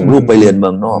แล้วส่งลูกไปเรียนเมื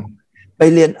องนอกไป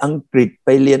เรียนอังกฤษไป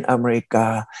เรียนอเมริกา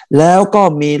แล้วก็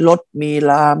มีรถมี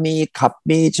ลามีขับ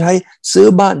มีใช้ซื้อ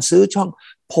บ้านซื้อช่อง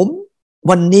ผม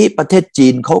วันนี้ประเทศจี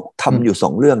นเขาทำอยู่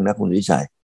2 เรื่องนะคุณวิชัย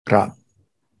ครับ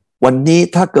วันนี้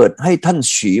ถ้าเกิดให้ท่าน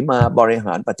ฉีมาบริห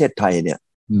ารประเทศไทยเนี่ย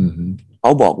เข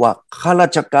าบอกว่าข้ารา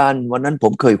ชการวันนั้นผ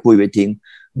มเคยคุยไปทิ้ง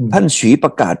ท่านฉีป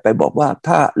ระกาศไปบอกว่า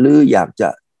ถ้าลืออยากจะ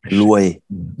รวย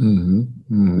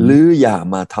ลืออย่า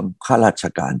มาทำข้าราช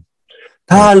การ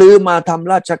ถ้าลือมาท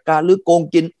ำราชการหรือโกง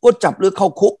กินก็จับลือเข้า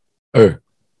คุก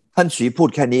ท่านฉีพูด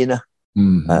แค่นี้นะ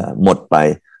หมดไป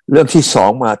เรื่องที่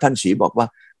2มาท่านฉีบอกว่า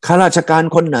ข้าราชการ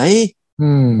คนไหน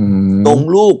ส่ง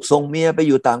ลูกส่งเมียไปอ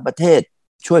ยู่ต่างประเทศ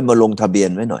ช่วยมาลงทะเบียน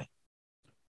ไว้หน่อย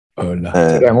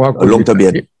แสดงว่าลงทะเบีย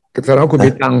นแสดงว่าคุณ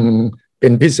มีตังเป็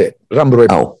นพิเศษร่ำรวย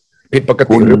ผิดปก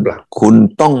ติหรือเปล่าคุณ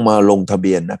ต้องมาลงทะเ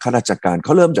บียนนะข้าราชการเข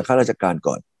าเริ่มจากข้าราชการ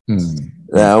ก่อน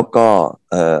แล้วก็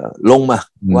ลงมา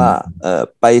ว่า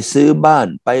ไปซื้อบ้าน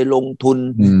ไปลงทุน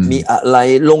มีอะไร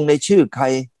ลงในชื่อใคร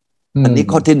อันนี้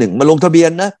ข้อที่1มาลงทะเบียน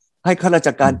นะให้ข้าราช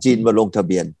การจีนมาลงทะเ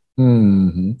บียน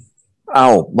เอา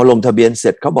มาลงทะเบียนเส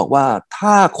ร็จเขาบอกว่า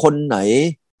ถ้าคนไหน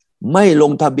ไม่ล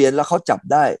งทะเบียนแล้วเขาจับ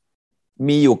ได้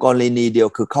มีอยู่กรณีเดียว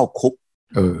คือเข้าคุก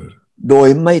โดย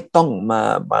ไม่ต้องมา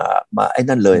ไอ้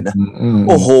นั่นเลยนะโ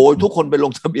อ้โหทุกคนไปล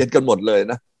งทะเบียนกันหมดเลย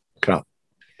นะครับ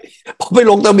พอไป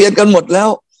ลงทะเบียนกันหมดแล้ว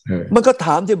มันก็ถ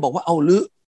ามที่บอกว่าเอา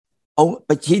ไ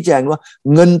ปชี้แจงว่า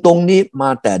เงินตรงนี้มา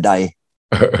แต่ใด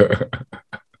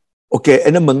โอเคไอ้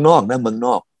นั่นเมืองนอกนะเมืองน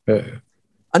อก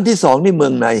อันที่สองนี่เมื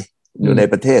องในอยู่ใน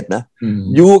ประเทศนะ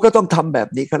ยูก็ต้องทำแบบ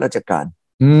นี้ข้าราชการ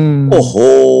โอ้โห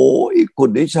คุณ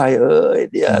วิชัยเอ้ย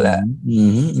เนี่ยแหละ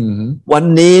วัน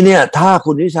นี้เนี่ยถ้า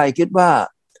คุณวิชัยคิดว่า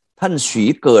ท่านฉี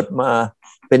เกิดมา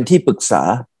เป็นที่ปรึกษา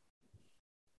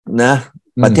นะ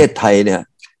ประเทศไทยเนี่ย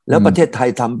แล้วประเทศไทย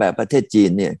ทำแบบประเทศจีน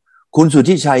เนี่ยคุณสุท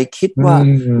ธิชัยคิดว่า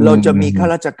เราจะมีข้า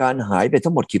ราชการหายไป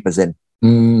ทั้งหมดกี่เปอร์เซ็นต์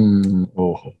โอ้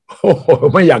โห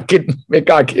ไม่อยากคิดไม่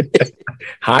กล้าคิด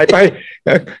หายไป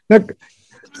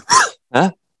นะ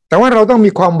แต่ว่าเราต้อง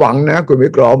มีความหวังนะคุณวิ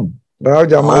กรมเรา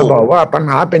จะมาบอกว่าปัญ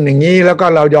หาเป็นอย่างนี้แล้วก็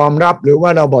เรายอมรับหรือว่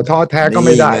าเราบอกท้อแท้ก็ไ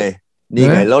ม่ได้นี่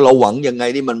ไงแล้วเราหวังยังไง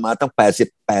นี่มันมาตั้ง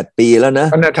88 ปีแล้วนะ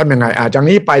ทำยังไงจาก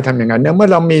นี้ไปทำยังไงเนี่ยเมื่อ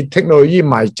เรามีเทคโนโลยีใ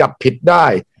หม่จับผิดได้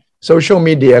โซเชียล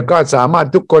มีเดียก็สามารถ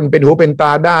ทุกคนเป็นหูเป็นต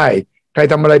าได้ใคร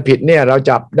ทำอะไรผิดเนี่ยเรา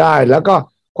จับได้แล้วก็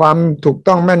ความถูก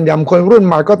ต้องแม่นยำคนรุ่นใ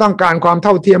หม่ก็ต้องการความเ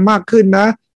ท่าเทียมมากขึ้นนะ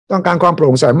ต้องการความโป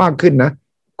ร่งใสมากขึ้นนะ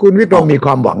คุณวิกรมมีค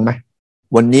วามหวังไหม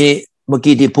วันนี้เมื่อ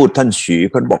กี้ที่พูดท่านฉี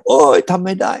คนบอกโอ้ยทำไ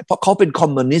ม่ได้เพราะเขาเป็นคอม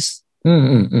มิวนิสต์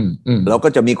เราก็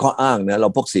จะมีข้ออ้างนะเรา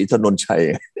พวกศรีถนนชัย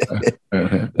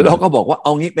เราก็บอกว่าเอ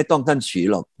างี้ไม่ต้องท่านฉี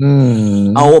หรอก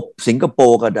เอาสิงคโป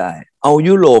ร์ก็ได้เอา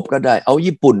ยุโรปก็ได้เอา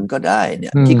ญี่ปุ่นก็ได้เนี่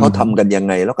ยที่เขาทำกันยัง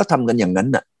ไงเราก็ทำกันอย่างนั้น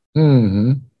น่ะ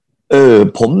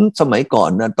ผมสมัยก่อน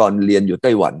นะตอนเรียนอยู่ไ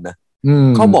ต้หวันนะ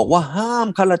เขาบอกว่าห้าม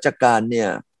ข้าราชการเนี่ย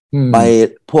ไป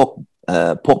พว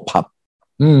กผับ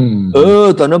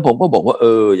ตอนนั้นผมก็บอกว่า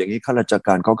อย่างนี้ข้าราชก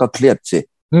ารเขาก็เครียดสิ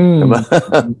ใช่ไหม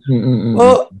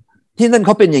ที่นั่นเข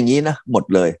าเป็นอย่างนี้นะหมด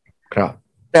เลยครับ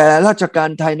แต่ราชการ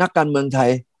ไทยนักการเมืองไทย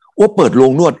ว่าเปิดโร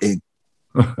งนวดเอง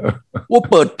ว่า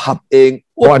เปิดผับเอง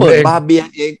ว่าเปิดบาร์เบีย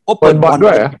เองว่าเปิดบ่อนด้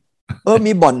วย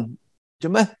มีบ่อนใช่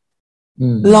ไหม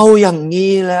เราอย่าง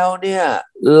นี้แล้วเนี่ย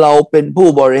เราเป็นผู้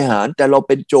บริหารแต่เราเ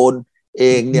ป็นโจรเอ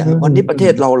งเนี่ยวันนี้ประเท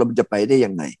ศเรามันจะไปได้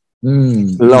ยังไง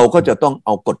เราก็จะต้องเอ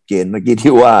ากฎเกณฑ์เมื่อกี้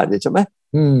ที่ว่าใช่ไหม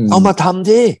เอามาทำ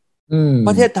ที่ป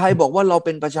ระเทศไทยบอกว่าเราเ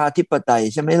ป็นประชาธิปไตย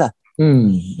ใช่ไหมล่ะ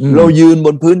เรายืนบ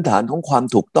นพื้นฐานของความ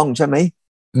ถูกต้องใช่ไหม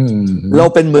เรา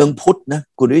เป็นเมืองพุทธนะ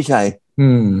คุณวิชัย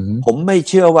ผมไม่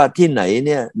เชื่อว่าที่ไหนเ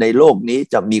นี่ยในโลกนี้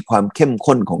จะมีความเข้ม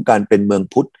ข้นของการเป็นเมือง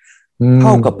พุทธเท่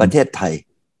ากับประเทศไทย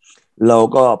เรา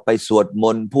ก็ไปสวดม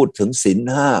นต์พูดถึงศีล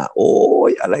 5โอ้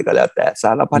ยอะไรก็แล้วแต่ส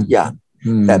ารพัดอย่าง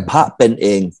แต่พระเป็นเอ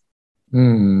ง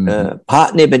พระ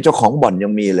นี่เป็นเจ้าของบ่อนยั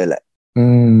งมีเลยแหละ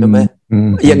ใช่ไหม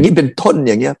อย่างนี้เป็นต้น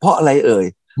อย่างเงี้ยเพราะอะไร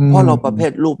เพราะเราประเภ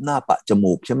ทรูปหน้าปะจ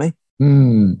มูกใช่ไหม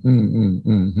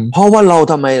เพราะว่าเรา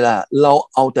ทำไมล่ะเรา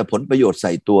เอาแต่ผลประโยชน์ใ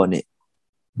ส่ตัวนี่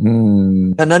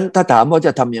ฉะนั้นถ้าถามว่าจ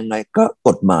ะทำยังไงก็ก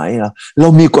ฎหมายเรา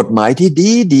มีกฎหมายที่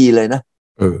ดีเลยนะ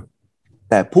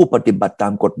แต่ผู้ปฏิบัติตา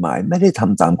มกฎหมายไม่ได้ท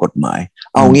ำตามกฎหมาย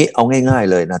เอาง่าย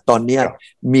ๆเลยนะตอนนี้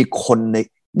มีคนใน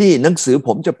นี่หนังสือผ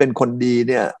มจะเป็นคนดี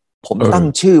เนี่ยผมตั้ง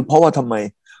ชื่อเพราะว่าทำไม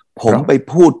ผมไป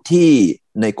พูดที่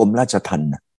ในกรมราชทัณฑ์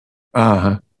นะ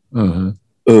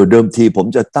เดิมทีผม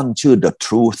จะตั้งชื่อ The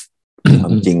Truth คว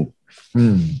ามจริง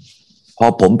พอ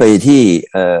ผมไปที่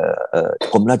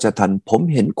กรมราชทัณฑ์ผม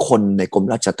เห็นคนในกรม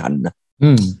ราชทัณฑ์นะ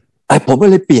ผมก็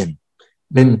เลยเปลี่ยน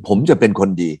เป็นผมจะเป็นคน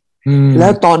ดีแล้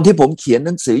วตอนที่ผมเขียนห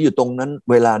นังสืออยู่ตรงนั้น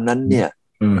เวลานั้นเนี่ย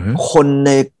คนใ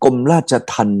นกรมราช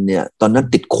ทัณฑ์เนี่ยตอนนั้น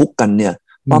ติดคุกกันเนี่ย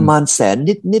ประมาณ100,000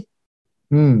นิด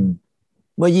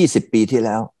เมื่อ20 ปีที่แ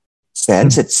ล้ว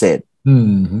100,000เศษ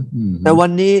แต่วั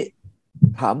นนี้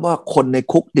ถามว่าคนใน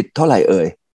คุกติดเท่าไหร่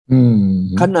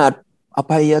ขนาดอ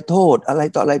ภัยโทษอะไร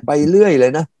ต่ออะไรไปเรื่อยเล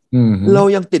ยนะเรา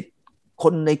ยังติดค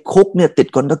นในคุกเนี่ยติด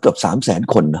คนเกือบ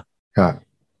300,000 คนนะครับ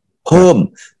เพิ่ม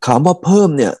ถามว่าเพิ่ม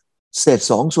เนี่ยเศษ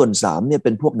2/3เนี่ยเ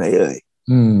ป็นพวกไหน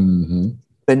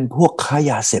เป็นพวกค้า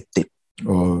ยาเสพติด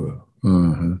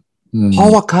เพราะ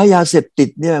ว่าค้ายาเสพติด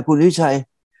เนี่ยคุณวิชัย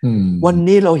วัน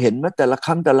นี้เราเห็นว่าแต่ละค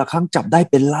รั้งจับได้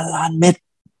เป็นล้านเม็ด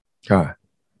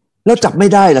แล้วจับไม่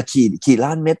ได้ล่ะขี่ล้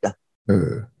านเม็ด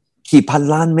ขี่พัน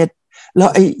ล้านเม็ดแล้ว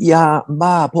ไอ้ยา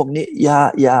บ้าพวกนี้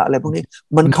ยาอะไรพวกนี้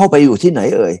มันเข้าไปอยู่ที่ไหน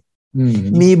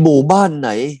มีหมู่บ้านไหน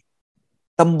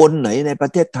ตำบลไหนในปร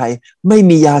ะเทศไทยไม่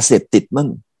มียาเสพติดมั่ง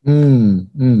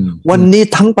วันนี้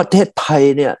ทั้งประเทศไทย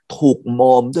เนี่ยถูกม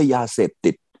อมด้วยยาเสพ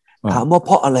ติดถามว่าเพ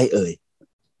ราะอะไร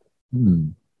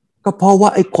ก็เพราะว่า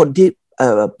ไอ้คนที่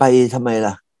ไปทำไม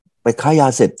ล่ะไปค้ายา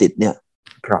เสพติดเนี่ย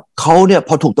เขาเนี่ยพ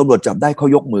อถูกตำรวจจับได้เขา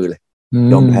ยกมือเลย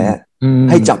ยอมแพ้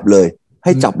ให้จับเลย ใ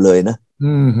ห้จับเลยนะ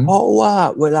เพราะว่า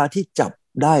เวลาที่จับ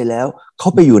ได้แล้วเขา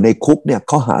ไปอยู่ในคุกเนี่ยเ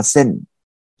ขาหาเส้น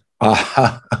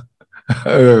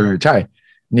ใช่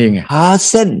นี่ไงหา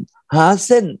เ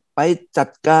ส้นไปจัด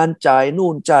การจ่าย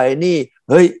นู่นจ่ายนี่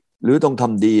เฮ้ยหรือต้องท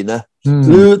ำดีนะ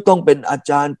หรือต้องเป็นอา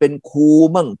จารย์เป็นครู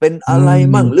มั่งเป็นอะไร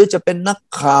มั่งหรือจะเป็นนัก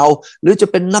ข่าวหรือจะ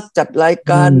เป็นนักจัดราย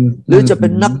การหรือจะเป็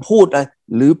นนักพูดอะไร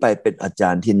หรือไปเป็นอาจา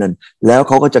รย์ที่นั่นแล้วเ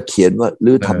ขาก็จะเขียนว่าห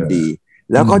รือทำดี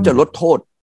แล้วเขาจะลดโทษ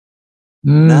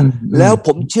นะแล้วผ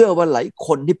มเชื่อว่าหลายค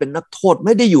นที่เป็นนักโทษไ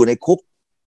ม่ได้อยู่ในคุก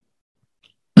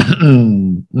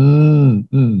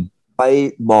ไป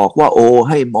บอกว่าโอ้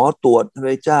ให้หมอตรวจไป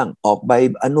จ้างออกใบ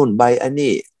อันนู่นใบอัน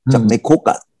นี้จากในคุก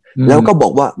อ่ะแล้วก็บอ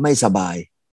กว่าไม่สบาย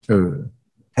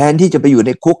แทนที่จะไปอยู่ใ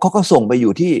นคุกเขาก็ส่งไปอ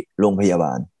ยู่ที่โรงพยาบ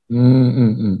าล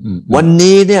วัน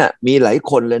นี้เนี่ยมีหลาย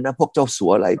คนเลยนะพวกเจ้าสั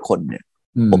วหลายคนเนี่ย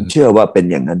ผมเชื่อว่าเป็น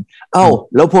อย่างนั้น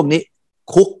แล้วพวกนี้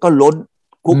คุกก็ล้น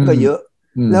คุกก็เยอะ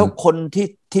แล้วคน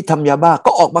ที่ทำยาบ้า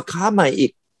ก็ออกมาค้าใหม่อี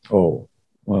ก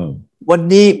วัน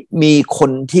นี้มีค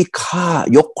นที่ฆ่า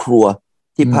ยกครัว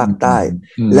ที่ภาคใต้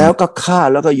แล้วก็ฆ่า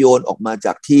แล้วก็โยนออกมาจ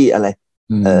ากที่อะไร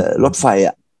รถไฟ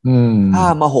อ่ะฆ่า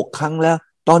มา6 ครั้งแล้ว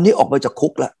ตอนนี้ออกมาจากคุ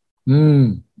กแล้ว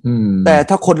แต่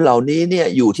ถ้าคนเหล่านี้เนี่ย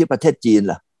อยู่ที่ประเทศจีน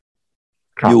ล่ะ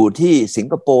อยู่ที่สิง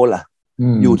คโปร์ล่ะ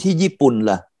อยู่ที่ญี่ปุ่น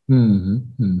ล่ะ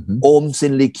โอมซิ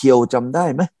นลิเคียวจำได้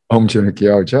ไหมโอมซินลิเคี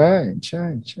ยวใช่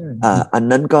อัน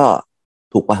นั้นก็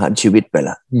ถูกประหารชีวิตไป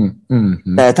ละ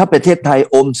แต่ถ้าประเทศไทย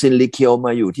โอมซินลิเคียวม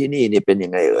าอยู่ที่นี่เนี่ยเป็นยั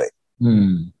งไงเอ่ย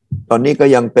ตอนนี้ก็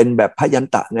ยังเป็นแบบพยัน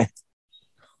ตะไง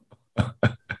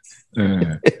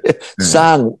สร้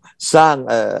าง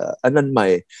อันนั้นใหม่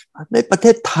ในประเท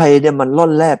ศไทยเนี่ยมันล่อ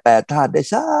นแร่แปรธาตุได้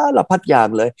สารพัดอย่าง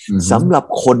เลยสำหรับ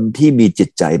คนที่มีจิต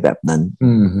ใจแบบนั้น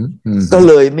ก็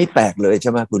เลยไม่แปลกเลยใช่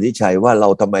ไหมคุณวิชัยว่าเรา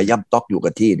ทำไมย่ำต๊อกอยู่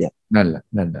กับที่เนี่ยนั่นแหละ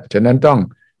ฉะนั้น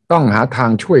ต้องหาทาง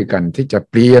ช่วยกันที่จะ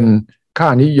เปลี่ยนค่า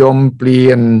นิยมเปลี่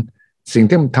ยนสิ่ง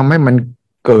ที่ทำให้มัน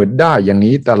เกิดได้อย่าง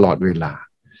นี้ตลอดเวลา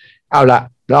เอาละ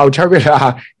เราใช้เวลา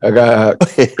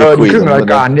เกินครึ่งราย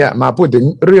การเนี่ยมาพูดถึง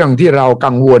เรื่องที่เรา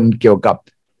กังวลเกี่ยวกับ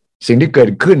สิ่งที่เกิ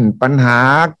ดขึ้นปัญหา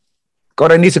ก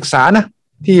รณีศึกษานะ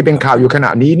ที่เป็นข่าวอยู่ขณ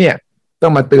ะนี้เนี่ยต้อ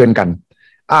งมาเตือนกัน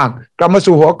กลับมา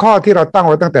สู่หัวข้อที่เราตั้ง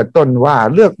ไว้ตั้งแต่ต้นว่า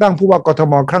เลือกตั้งผู้ว่ากท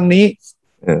มครั้งนี้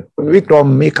คุณวิกรม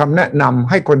มีคำแนะนำ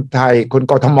ให้คนไทยคน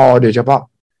กทมโดยเฉพาะ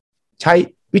ใช้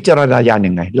วิจารณญาณ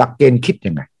ยังไงหลักเกณฑ์คิด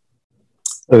ยังไง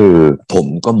ผม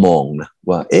ก็มองนะ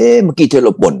ว่าเมื่อกี้ที่เร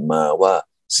าบ่นมาว่า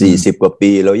40 กว่า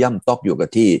ปีเราย่ำต๊อกอยู่กับ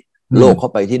ที่โลกเข้า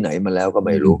ไปที่ไหนมาแล้วก็ไ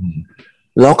ม่รู้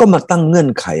เราก็มาตั้งเงื่อน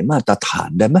ไขมาตรฐาน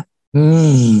ได้ไหม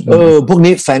พวก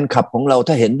นี้แฟนคลับของเรา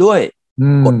ถ้าเห็นด้วย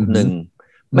กด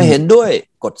1ไม่เห็นด้วย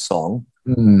กด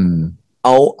2เ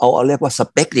อาเรียกว่าส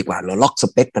เปคดีกว่าเราล็อกส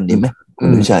เปคกันดีไหมคุณ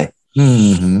วิชัย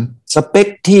สเปค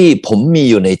ที่ผมมี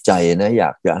อยู่ในใจนะอย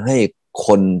ากจะให้ค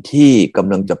นที่ก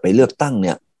ำลังจะไปเลือกตั้งเ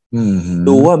นี่ย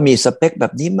ดูว่ามีสเปคแบ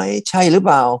บนี้ไหมใช่หรือเป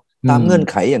ล่าตามเงื่อน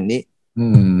ไขอย่างนี้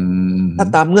ถ้า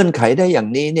ตามเงื่อนไขได้อย่าง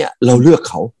นี้เนี่ยเราเลือก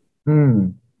เขา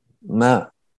มา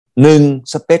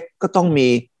1สเปคก็ต้องมี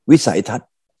วิสัยทัศน์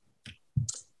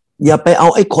อย่าไปเอา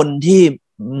ไอ้คนที่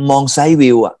มองไซด์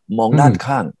วิวอ่ะมองด้าน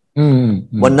ข้าง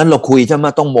วันนั้นเราคุยใช่ไหม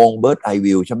ต้องมองเบิร์ดไอ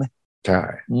วิวใช่ไหมใช่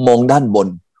มองด้านบน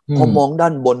พอมองด้า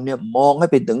นบนเนี่ยมองให้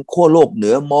ไปถึงขั้วโลกเหนื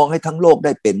อมองให้ทั้งโลกไ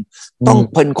ด้เป็นต้อง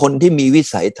เป็นคนที่มีวิ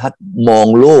สัยทัศน์มอง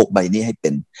โลกใบนี้ให้เป็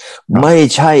นไม่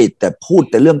ใช่แต่พูด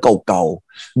แต่เรื่องเก่า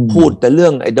ๆพูดแต่เรื่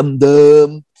องไอ้เดิม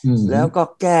ๆแล้วก็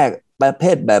แก้ประเภ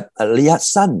ทแบบระยะ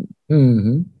สั้น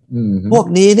พวก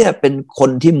นี้เนี่ยเป็นคน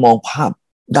ที่มองภาพ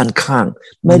ด้านข้าง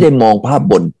ไม่ได้มองภาพ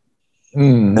บน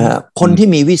คนที่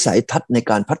มีวิสัยทัศน์ใน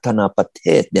การพัฒนาประเท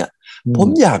ศเนี่ยผม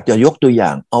อยากจะยกตัวอย่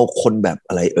างเอาคนแบบ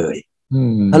อะไรเอ่ย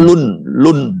ถ้า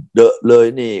รุ่นเดอะเลย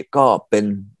นี่ก็เป็น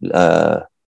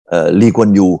ลีกวน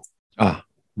ยู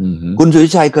คุณสุริ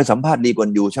ชัยเคยสัมภาษณ์ลีกวน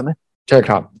ยูใช่ไหมใช่ค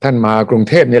รับท่านมากรุง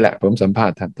เทพนี่แหละผมสัมภา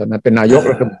ษณ์ท่านตอนนั้นเป็นนายก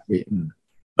รัฐมนตรี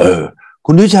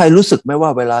คุณสุริชัยรู้สึกไหมว่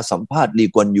าเวลาสัมภาษณ์ลี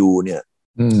กวนยูเนี่ย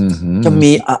จะ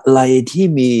มีอะไรที่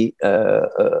มี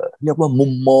เรียกว่ามุ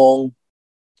มมอง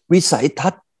วิสัยทั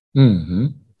ศน์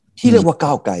ที่เรียกว่าก้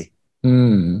าวไกล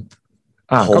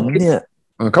ผมเนี่ย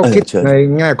เขาคิดใน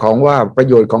แง่ของว่าประ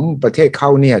โยชน์ของประเทศเขา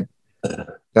เนี่ย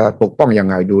จะปกป้องยัง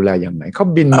ไงดูแลยังไงเขา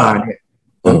บินมาเนี่ย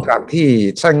หลังจากที่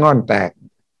ไส้งอนแตก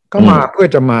ก็มาเพื่อ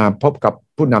จะมาพบกับ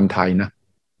ผู้นำไทยนะ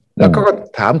แล้วก็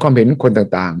ถามความเห็นคน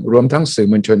ต่างๆรวมทั้งสื่อ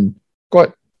มวลชนก็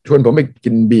ชวนผมไปกิ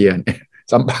นเบียร์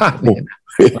สัมภาษณ์เนี่ย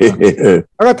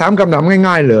แล้วก็ถามคำถาม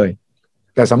ง่ายๆเลย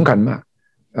แต่สำคัญมาก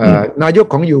นายก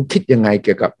ของยูคิดยังไงเ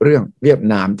กี่ยวกับเรื่องเวียด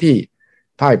นามที่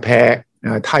พ่ายแพ้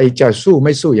ไทยจะสู้ไ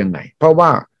ม่สู้ยังไงเพราะว่า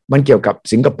มันเกี่ยวกับ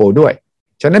สิงคโปร์ด้วย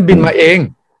ฉะนั้นบินมาเอง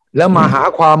แล้วมาหา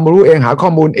ความรู้เองหาข้อ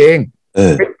มูลเอง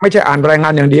ไม่ใช่อ่านรายงา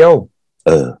นอย่างเดียว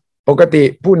ปกติ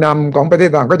ผู้นำของประเทศ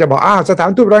ต่างก็จะบอกสถาน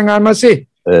ทูตรายงานมาสิ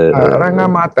รายงาน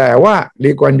มาแต่ว่า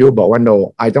ลีกวนยูบอกว่าโน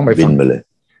ไอต้องไปฟังมาเลย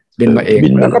บินมาเอง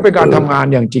แล้วก็เป็นการทำงาน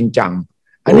อย่างจริงจัง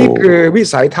อันนี้คือวิ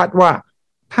สัยทัศน์ว่า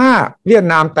ถ้าเวียด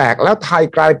นามแตกแล้วไทย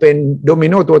กลายเป็นโดมิ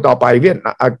โนตัวต่อไป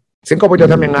สิงคโปร์จะ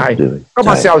ทำยังไงก็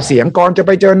มาแซวเสียงก่อนจะไ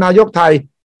ปเจอนายกไทย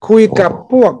คุยกับ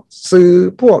พวกสื่อ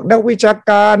พวกนักวิชา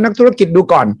การนักธุรกิจดู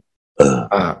ก่อน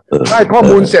ได้ข้อ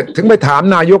มูลเสร็จถึงไปถาม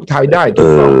นายกไทยได้ถู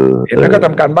กต้องเห็นแล้วก็ท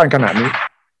ำการบ้านขนาดนี้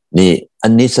นี่อั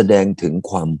นนี้แสดงถึง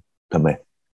ความทำไม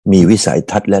มีวิสัย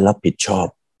ทัศน์และรับผิดชอบ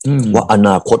ว่าอน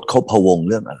าคตเขาพะวง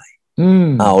เรื่องอะไร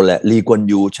เอาแหละลีกวน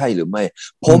ยูใช่หรือไม่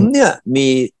ผมเนี่ยมี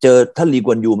เจอท่านลีก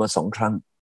วนยูมา2 ครั้ง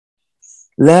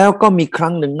แล้วก็มีครั้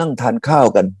งหนึ่งนั่งทานข้าว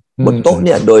กันบนโต๊ะเ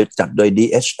นี่ยโดยจัดโดย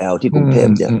DHL ที่กรุงเทพ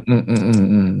เนี่ย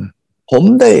ผม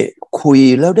ได้คุย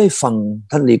แล้วได้ฟัง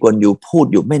ท่านลีกวนยูพูด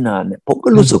อยู่ไม่นานเนี่ยผมก็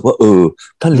รู้สึกว่า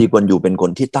ท่านลีกวนยูเป็นค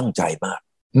นที่ตั้งใจมาก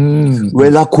เว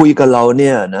ลาคุยกับเราเ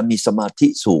นี่ยนะมีสมาธิ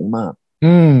สูงมาก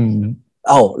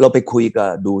เราไปคุยกับ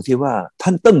ดูที่ว่าท่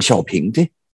านเติ้งเฉาผิงที่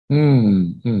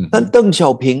ท่านเติ้งเฉา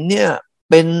ผิงเนี่ย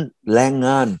เป็นแรงง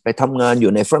านไปทำงานอ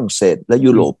ยู่ในฝรั่งเศสและ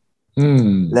ยุโรป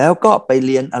แล้วก็ไปเ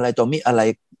รียนอะไรต่อมีอะไร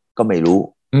ก็ไม่รู้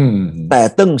แต่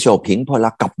เติ้งเฉาผิงพอล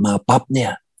ะกลับมาปั๊บเนี่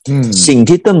ยสิ่ง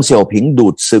ที่เติ้งเฉาผิงดู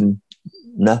ดซึม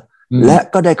นะและ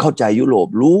ก็ได้เข้าใจยุโรป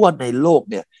รู้ว่าในโลก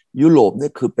เนี่ยยุโรปเนี่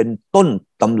ยคือเป็นต้น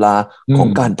ตำราของ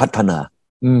การพัฒนา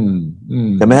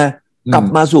ใช่ไหมกลับ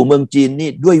มาสู่เมืองจีนนี่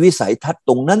ด้วยวิสัยทัศน์ต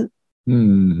รงนั้น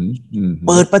เ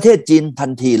ปิดประเทศจีนทั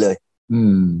นทีเลย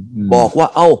บอกว่า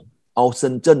เอาเซิ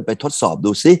นเจิ้นไปทดสอบ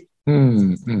ดูสิ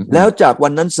แล้วจากวั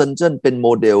นนั้นเซินเจิ้นเป็นโม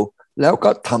เดลแล้วก็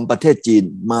ทำประเทศจีน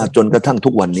มาจนกระทั่งทุ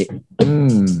กวันนี้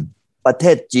ประเท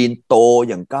ศจีนโต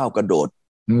อย่างก้าวกระโดด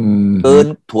เกิน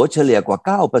ถัวเฉลี่ยกว่า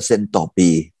 9% ต่อปี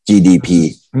GDP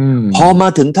พอมา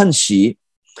ถึงท่าน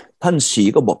ฉี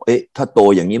ก็บอกถ้าโต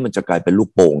อย่างนี้มันจะกลายเป็นลูก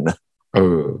โป่งนะ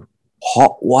เพรา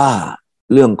ะว่า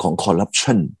เรื่องของคอร์รัป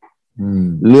ชัน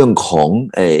เรื่องของ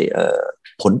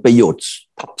ผลประโยชน์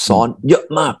ทับซ้อนเยอะ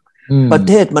มากประ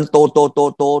เทศมันโต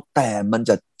แต่มัน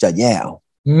จะแย่เอา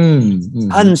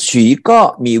ท่านฉีก็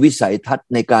มีวิสัยทัศน์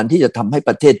ในการที่จะทำให้ป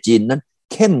ระเทศจีนนั้น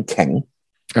เข้มแข็ง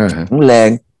แข็งแรง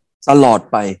ตลอด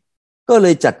ไปก็เล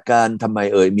ยจัดการทำไม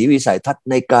มีวิสัยทัศน์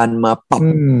ในการมาปรับ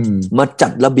มาจั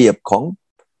ดระเบียบของ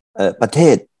ประเท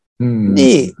ศ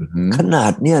นี่ขนา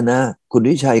ดเนี่ยนะคุณ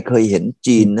วิชัยเคยเห็น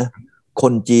จีนนะค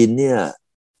นจีนเนี่ย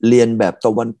เรียนแบบต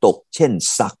ะวันตกเช่น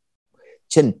สัก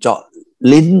เช่นเจาะ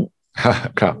ลิ้น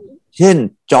ครับเช่น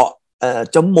เจาะ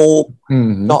จมูก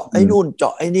เจาะไอ้นู่นเจา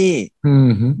ะไอ้นี่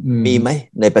มีไหม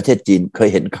ในประเทศจีนเคย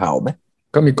เห็นข่าวไหม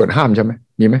ก็มีกฎห้ามใช่ไหม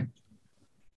มีไหม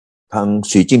ทาง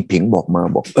สีจิ้งผิงบอก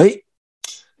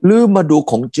ลืมมาดู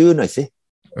ของจื้อหน่อยสิ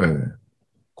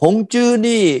ของจื้อ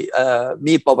นี่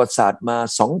มีประวัติศาสตร์มา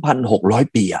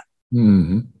 2,600 ปี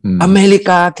อเมริก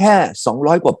าแค่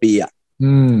200 กว่าปี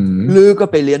ลือก็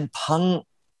ไปเรียนพัง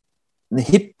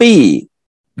ฮิปปี้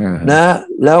นะ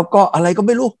แล้วก็อะไรก็ไ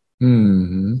ม่รู้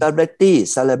ซา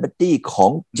เลบริตี้ขอ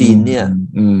งจีนเนี่ย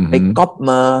ไปก๊อป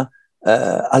มา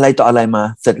อะไรต่ออะไรมา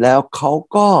เสร็จแล้วเขา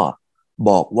ก็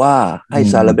บอกว่าให้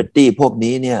ซาเลบริตี้พวก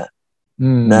นี้เนี่ย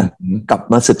นะกลับ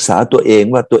มาศึกษาตัวเอง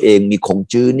ว่าตัวเองมีของ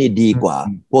จื้อนี่ดีกว่า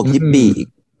พวกฮิปปี้อีก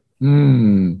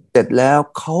เสร็จแล้ว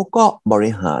เขาก็บ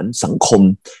ริหารสังคม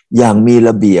อย่างมีร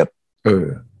ะเบียบ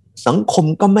สังคม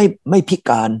ก็ไม่พิ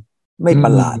การไม่ปร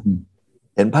ะหลาด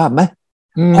เห็นภาพไหม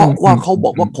เพราะว่าเขาบ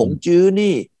อกว่าของจื้อ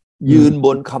นี่ยืนบ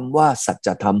นคำว่าสัจ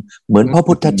ธรรมเหมือนพระ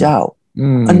พุทธเจ้า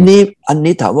อัน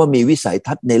นี้ถามว่ามีวิสัย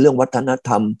ทัศน์ในเรื่องวัฒนธ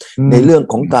รรมในเรื่อง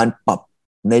ของการปรับ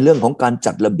ในเรื่องของการ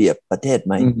จัดระเบียบประเทศไ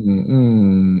หม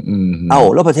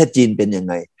แล้วประเทศจีนเป็นยัง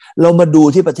ไงเรามาดู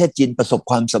ที่ประเทศจีนประสบ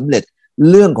ความสำเร็จ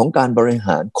เรื่องของการบริห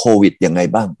ารโควิดยังไง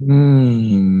บ้าง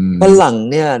ฝรั่ง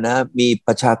เนี่ยนะมีป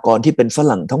ระชากรที่เป็นฝ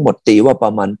รั่งทั้งหมดตีว่าปร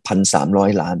ะมาณ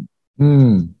 1,300 ล้าน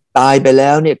ตายไปแ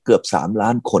ล้วเนี่ยเกือบ3 ล้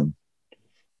านคน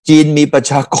จีนมีประ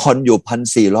ชากรอยู่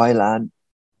 1,400 ล้าน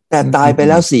แต่ตายไป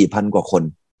แล้ว 4,000 กว่าคน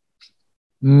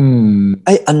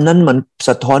อันนั้นมันส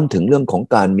ะท้อนถึงเรื่องของ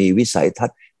การมีวิสัยทัศ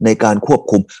น์ในการควบ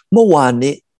คุมเมื่อวาน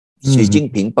นี้สีจิ้ง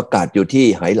ผิงประกาศอยู่ที่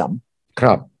ไหหลำค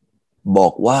รับบอ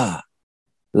กว่า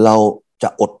เราจะ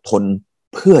อดทน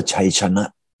เพื่อชัยชนะ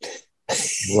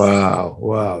ว้า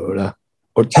วนะ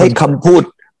ใช้คำ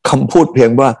พูดเพีย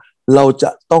งว่าเราจะ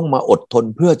ต้องมาอดทน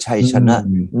เพื่อชัยชนะ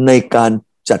ในการ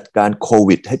จัดการโค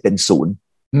วิดให้เป็นศูนย์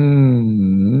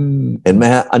เห็นไหม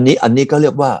ฮะอันนี้ก็เรี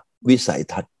ยกว่าวิสัย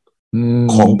ทัศน์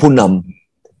ของผู้น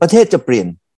ำประเทศจะเปลี่ยน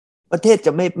ประเทศจ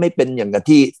ะไม่เป็นอย่างกับ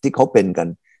ที่เขาเป็นกัน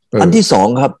อันที่สอง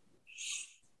ครับ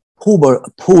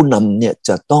ผู้นำเนี่ยจ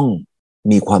ะต้อง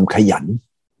มีความขยัน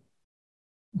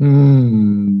อื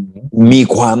มมี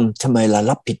ความทำไมล่ะ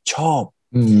รับผิดชอบ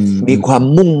มีความ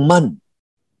มุ่งมั่น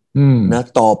นะ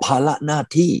ต่อภาระหน้า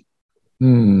ที่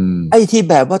ไอ้ที่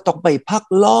แบบว่าต้องไปพัก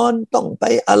ร้อนต้องไป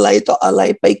อะไรต่ออะไร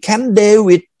ไปแคมป์เด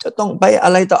วิดจะต้องไปอะ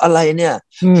ไรต่ออะไรเนี่ย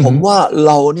ผมว่าเ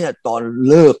ราเนี่ยตอน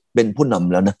เลิกเป็นผู้น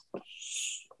ำแล้วนะ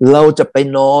เราจะไป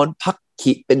นอนพัก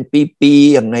ขีเป็นปี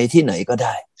ๆอย่างไงที่ไหนก็ไ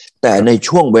ด้แต่ใน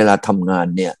ช่วงเวลาทำงาน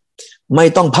เนี่ยไม่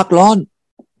ต้องพักร้อน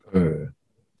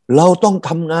เราต้อง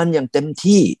ทำงานอย่างเต็ม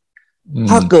ที่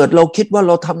ถ้าเกิดเราคิดว่าเ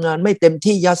ราทำงานไม่เต็ม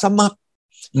ที่อย่าสมัคร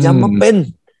อย่ามาเป็น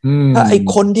ถ้าไอ้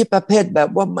คนที่ประเภทแบบ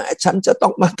ว่าแม่ฉันจะต้อ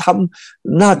งมาท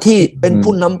ำหน้าที่เป็น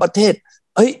ผู้นำประเทศ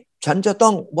ฉันจะต้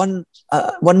อง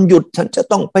วันหยุดฉันจะ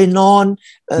ต้องไปนอน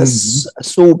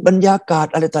สูบบรรยากาศ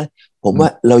อะไรต่างผมว่า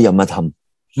เราอย่ามาท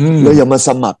ำเราอย่ามาส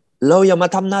มัครเราอย่ามา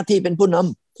ทำหน้าที่เป็นผู้น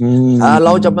ำถ้าเร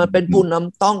าจะมาเป็นผู้น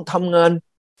ำต้องทำงาน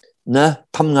นะ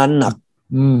ทำงานหนัก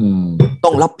ต้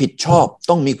องรับผิดชอบ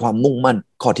ต้องมีความมุ่งมั่น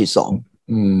ข้อที่สอง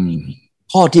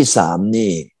ข้อที่สาม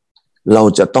นี่เรา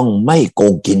จะต้องไม่โก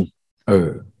งกิน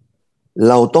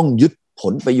เราต้องยึดผ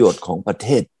ลประโยชน์ของประเท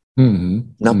ศ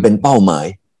นะเป็นเป้าหมาย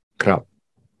ครับ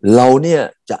เราเนี่ย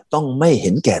จะต้องไม่เ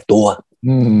ห็นแก่ตัว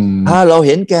ถ้าเราเ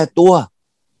ห็นแก่ตัว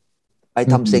ไป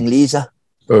ทำเซ็งลี่ซะ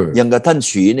อย่างกับท่าน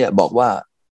ฉีเนี่ยบอกว่า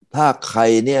ถ้าใคร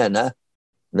เนี่ยนะ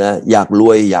อยากร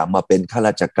วยอยากมาเป็นข้าร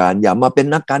าชการอยากมาเป็น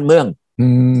นักการเมือง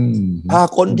ถ้า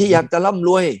คนที่อยากจะร่ำร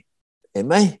วยเห็น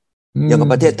ไหมอย่างกับ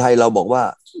ประเทศไทยเราบอกว่า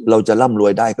เราจะร่ำรว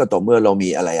ยได้ก็ต่อเมื่อเรามี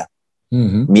อะไร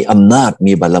มีอำนาจ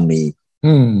มีบารมี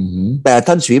แต่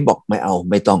ท่านฉีบอกไม่เอา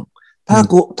ไม่ต้อง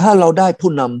ถ้าเราได้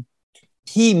ผู้น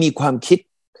ำที่มีความคิด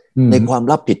ในความ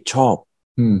รับผิดชอบ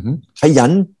ขยั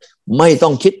นไม่ต้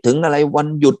องคิดถึงอะไรวัน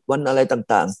หยุดวันอะไร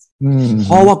ต่างๆเ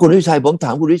พราะว่าคุณวิชัยผมถ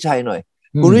ามคุณวิชัยหน่อย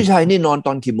คุณวิชัยนี่นอนต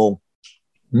อนกี่โมง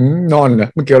นอนนะ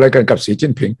มันเกี่ยวอะไรกันกับสีจิ้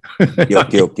นผิงเกี่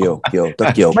ยวต้อง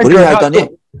เกี่ยวคุณวิชัยตอนนี้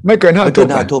ไม่เกิน5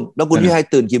 ทุ่มแล้วคุณวิชัย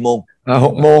ตื่นกี่โมง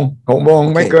6 โมง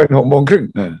ไม่เกิน6 โมงครึ่ง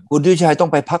คุณวิชัยต้อง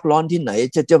ไปพักร้อนที่ไหน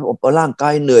จะร่างกา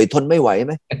ยเหนื่อยทนไม่ไหวไ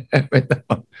หมไม่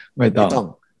ต้อง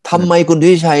ทำไมคุณ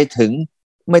วิชัยถึง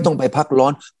ไม่ต้องไปพักร้อ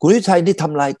นคุณวิชัยที่ท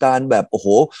ำรายการแบบโอ้โห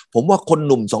ผมว่าคน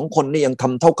หนุ่ม2 คนนี่ยังท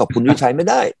ำเท่ากับคุณวิชัยไม่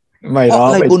ได้เพราะอ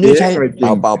ะไรคุณวิชัยเป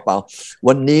ล่า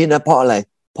วันนี้นะเพราะอะไร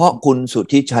เพราะคุณสุท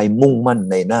ธิชัยมุ่งมั่น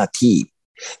ในหน้าที่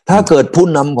ถ้าเกิดผู้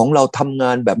นำของเราทำง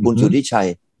านแบบคุณสุทธิชัย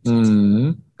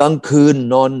กลางคืน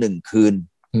นอน1 คืน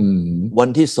วัน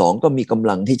ที่2ก็มีกำ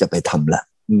ลังที่จะไปทำละ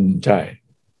ใช่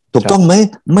ถูกต้องไหม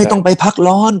ไม่ต้องไปพัก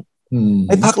ร้อนไ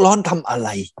ปพักร้อนทำอะไร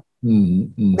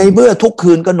ในเมื่อทุก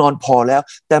คืนก็นอนพอแล้ว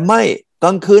แต่ไม่กล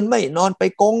างคืนไม่นอนไป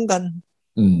กงกัน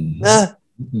นะ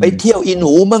ไปเที่ยวอีห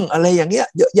นูมั่งอะไรอย่างเงี้ย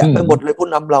เยอะแยะไปหมดเลยผู้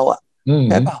นำเรา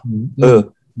ใช่ป่ะ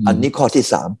อันนี้ข้อที่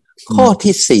3ข้อ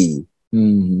ที่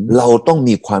4เราต้อง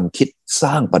มีความคิดส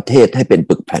ร้างประเทศให้เป็น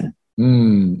ปึกแผ่น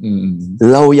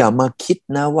เราอย่ามาคิด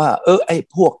นะว่าไอ้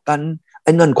พวกกันไ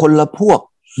อ้นั่นคนละพวก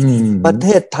ประเท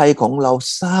ศไทยของเรา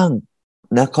สร้าง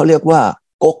นะเขาเรียกว่า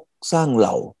ก๊กสร้างเห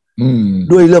ล่า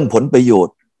ด้วยเรื่องผลประโยช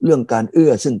น์เรื่องการเอื้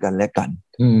อซึ่งกันและกัน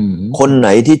คนไหน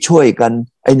ที่ช่วยกัน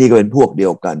ไอ้นี่ก็เป็นพวกเดี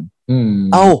ยวกัน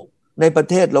ในประ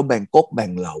เทศเราแบ่งก๊กแบ่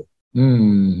งเหล่า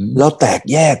เราแตก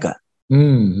แยก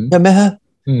ใช่ไหมฮะ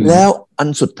แล้วอัน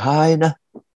สุดท้ายนะ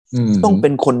ต้องเป็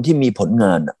นคนที่มีผลง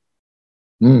าน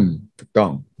ถูกต้อ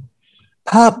ง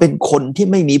ถ้าเป็นคนที่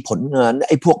ไม่มีผลงาน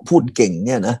ไอ้พวกพูดเก่งเ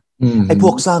นี่ยนะไอ้พ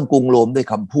วกสร้างกรุงโรมด้วย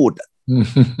คำพูด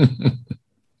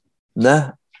นะ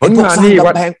ผลงานนี่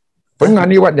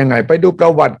วัดยังไงไปดูปร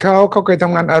ะวัติเขาเคยท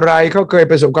ำงานอะไรเขาเคย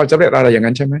ประสบความสำเร็จอะไรอย่าง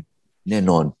นั้นใช่ไหมแน่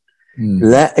นอน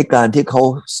และไอ้การที่เขา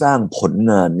สร้างผล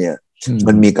งานเนี่ย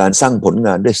มันมีการสร้างผลง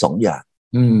านด้วย2 อย่าง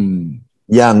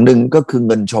อย่างหนึ่งก็คือเ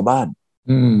งินชาวบ้าน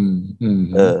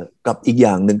กับอีกอ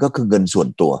ย่างหนึ่งก็คือเงินส่วน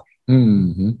ตัว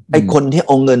ไอ้คนที่เ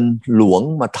อาเงินหลวง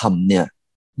มาทำเนี่ย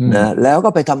นะแล้วก็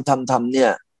ไปทำเนี่ย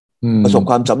ประสบ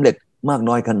ความสำเร็จมาก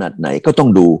น้อยขนาดไหนก็ต้อง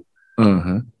ดู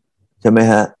ใช่ไหม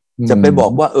ฮะจะไปบอ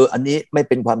กว่าอันนี้ไม่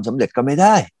เป็นความสำเร็จก็ไม่ไ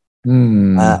ด้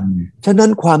ฉะนั้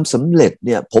นความสำเร็จเ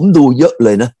นี่ยผมดูเยอะเล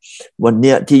ยนะวันเ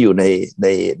นี้ยที่อยู่ใน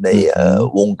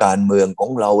วงการเมืองขอ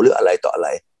งเราหรืออะไรต่ออะไร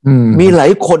มีหลา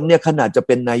ยคนเนี่ยขนาดจะเ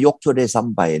ป็นนายกช่วยได้ซ้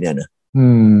ำไปเนี่ยนะ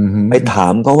ไปถา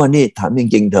มเขาว่านี่ถามจ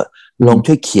ริงๆเถอะลอง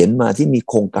ช่วยเขียนมาที่มี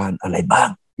โครงการอะไรบ้าง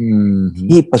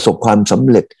ที่ประสบความสำ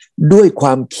เร็จด้วยคว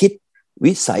ามคิด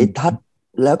วิสัยทัศน์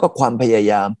แล้วก็ความพยา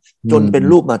ยามจนเป็น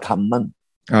รูปมาทำมั่ง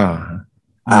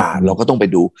เราก็ต้องไป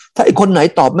ดูถ้าไอ้คนไหน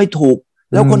ตอบไม่ถูก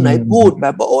แล้วคนไหนพูดแบ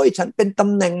บว่าโอ้ยฉันเป็นต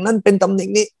ำแหน่งนั้นเป็นตำแหน่ง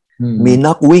นี้มี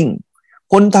นักวิ่ง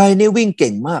คนไทยนี่วิ่งเ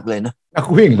ก่งมากเลยนะนัก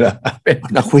วิ่งเหรอเป็น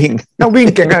นักวิ่ง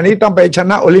เก่งอันนี้ต้องไปช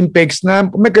นะโอลิมปิกนะ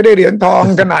ไม่เคยได้เหรียญทอง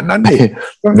ขนาดนั้นดิ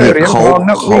ต้องได้เหรียญทอง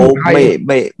นักวิ่งไทย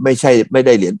ไม่ใช่ไม่ไ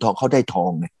ด้เหรียญทองเขาได้ทอ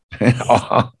งไง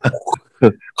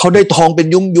เขาได้ทองเป็น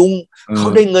ยุ้งเขา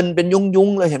ได้เงินเป็นยุ้ง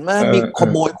เลยเห็นไหมมีข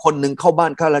โมยคนหนึ่งเข้าบ้า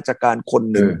นข้าราชการคน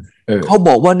หนึ่งเขาบ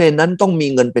อกว่าในนั้นต้องมี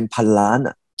เงินเป็นพันล้าน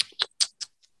อ่ะ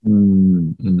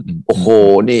โอ้โห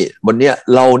นี่วันเนี้ย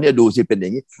เราเนี่ยดูสิเป็นอย่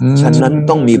างนี้ฉะนั้น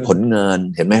ต้องมีผลงาน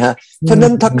เห็นไหมฮะฉะนั้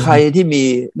นถ้าใครที่มี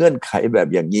เงื่อนไขแบบ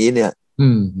อย่างนี้เนี่ย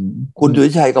คุณสุท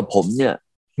ธิชัยกับผมเนี่ย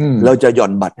เราจะหย่อ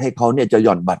นบัตรให้เขาเนี่ยจะห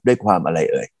ย่อนบัตรด้วยความอะไร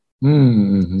เอ่ย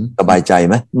สบายใจ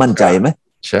ไหมมั่นใจไหม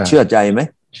เชื่อใจไหม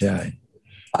ใช่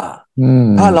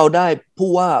ถ้าเราได้ผู้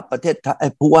ว่าประเทศ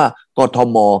ผู้ว่ากท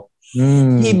ม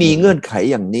ที่มีเงื่อนไข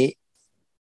อย่างนี้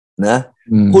นะ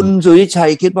คุณสุทธิชั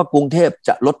ยคิดว่ากรุงเทพจ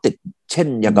ะรถติดเช่น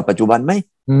อย่างกับปัจจุบันไหม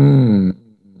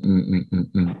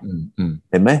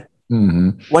เห็นไหม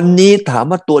วันนี้ถาม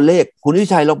ว่าตัวเลขคุณสุทธิ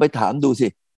ชัยลองไปถามดูสิ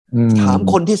ถาม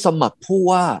คนที่สมัครผู้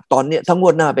ว่าตอนนี้ทั้งง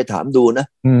วดหน้าไปถามดูนะ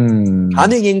ถาม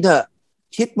จริงๆเถอะ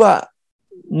คิดว่า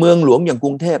เมืองหลวงอย่างก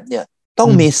รุงเทพเนี่ยต้อ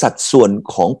งมีสัดส่วน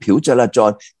ของผิวจราจ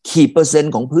รกี่เปอร์เซ็น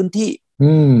ต์ของพื้นที่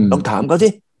ลองถามเขาสิ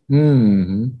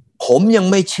ผมยัง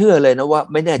ไม่เชื่อเลยนะว่า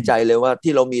ไม่แน่ใจเลยว่า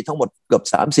ที่เรามีทั้งหมดเกือบ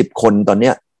30 คนตอนเ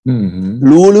นี้ย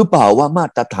รู้หรือเปล่าว่ามา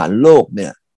ตรฐานโลกเนี่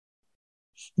ย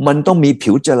มันต้องมี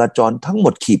ผิวจราจรทั้งหม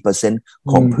ดกี่เปอร์เซ็นต์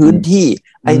ของพื้นที่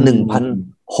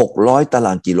1,600 ตาร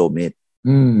างกิโลเมตร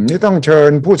นี่ต้องเชิ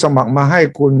ญผู้สมัครมาให้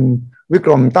คุณวิก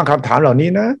รมตั้งคำถามเหล่านี้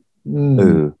นะ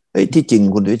ที่จริง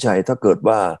คุณสุทธิชัยถ้าเกิด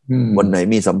ว่าวันไหน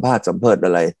มีสัมภาษณ์อ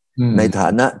ะไรในฐา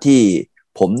นะที่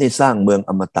ผมนี่สร้างเมือง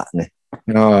อมตะไง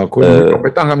คุณไป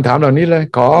ตั้งคำถามเหล่านี้เลย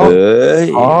ขอ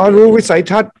รู้วิสัย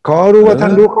ทัศน์ขอรู้ว่าท่า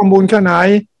นรู้ข้อมูลแค่ไหน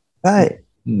ใช่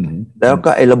แล้วก็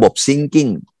ไอ้ระบบซิงกิ้ง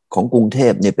ของกรุงเท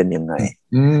พเนี่ยเป็นยังไง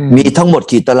มีทั้งหมด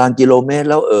กี่ตารางกิโลเมตร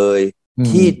แล้ว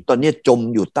ที่ตอนนี้จม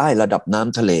อยู่ใต้ระดับน้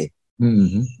ำทะเล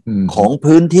ของ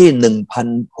พื้นที่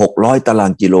1,600 ตารา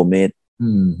งกิโลเมตร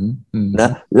น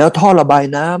ะแล้วท่อระบาย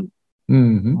น้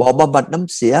ำบ่อบำบัดน้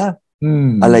ำเสีย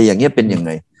อะไรอย่างเงี้ยเป็นยังไ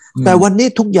งแต่วันนี้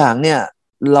ทุกอย่างเนี่ย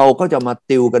เราก็จะมา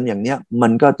ติวกันอย่างเนี้ยมั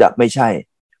นก็จะไม่ใช่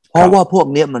เพราะว่าพวก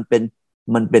เนี้ยมันเ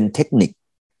ป็นเทคนิค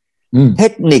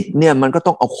เนี่ยมันก็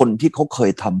ต้องเอาคนที่เขาเค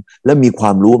ยทำและมีคว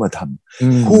ามรู้มาท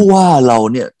ำผู้ว่าเรา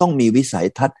เนี่ยต้องมีวิสัย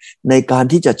ทัศน์ในการ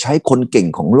ที่จะใช้คนเก่ง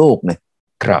ของโลกเนี่ย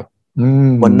ครับ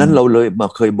วันนั้นเราเลยมา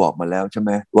เคยบอกมาแล้วใช่ไห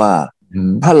มว่า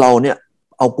ถ้าเราเนี่ย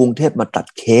เอากรุงเทพมาตัด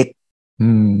เค้ก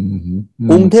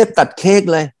กรุงเทพตัดเค้ก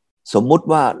เลยสมมุติ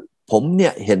ว่าผมเนี่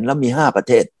ยเห็นแล้วมี5 ประ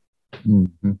เทศ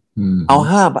เอา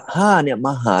5เนี่ยม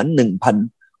าหาร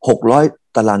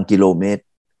 1,600 ตารางกิโลเมตร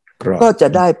ก็จะ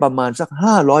ได้ประมาณสัก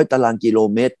500 ตารางกิโล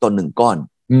เมตรต่อ1 ก้อน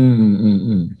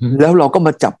แล้วเราก็ม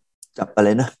าจับอะไร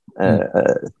นะ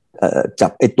จั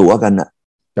บไอ้ตั๋วกันน่ะ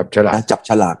จับ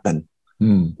ฉลากกัน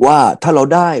ว่าถ้าเรา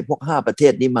ได้พวก5 ประเท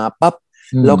ศนี้มาปั๊บ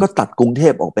เราก็ตัดกรุงเท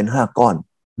พออกเป็น5 ก้อน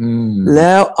แ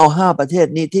ล้วเอา5 ประเทศ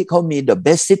นี้ที่เขามี the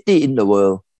best city in the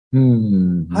world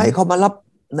ให้เขามา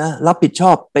รับผิดช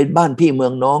อบเป็นบ้านพี่เมื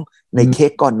องน้องในเค้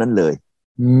กก้อนนั้นเลย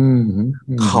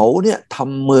เขาเนี่ยท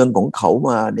ำเมืองของเขา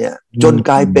มาเนี่ยจน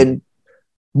กลายเป็น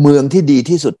เมืองที่ดี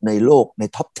ที่สุดในโลกใน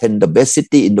top 10 the best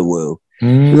city in the world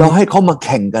เราให้เขามาแ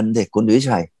ข่งกันเด็กคุณดุย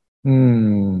ชัย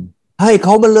ให้เข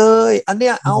ามาเลยอันเ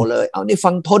นี้ยเอาเลยเอานี่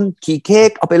ฝั่งทนขี่เค้ก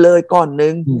เอาไปเลยก้อนห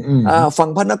นึ่งฝั่ง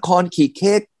พระนครขี่เ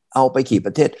ค้กเอาไปขี่ป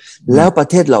ระเทศแล้วประ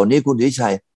เทศเหล่านี้คุณดุยชั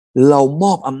ยเราม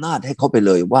อบอำนาจให้เขาไปเ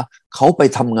ลยว่าเขาไป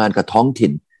ทำงานกับท้องถิ่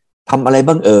นทำอะไร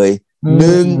บ้าง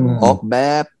1ออกแบ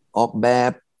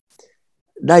บ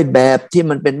ได้แบบที่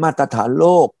มันเป็นมาตรฐานโล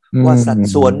กว่าสัด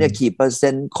ส่วนเนี่ยกี่เปอร์เซ็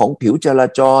นต์ของผิวจรา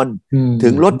จรถึ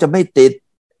งรถจะไม่ติด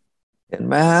เห็น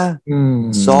ไหมฮะ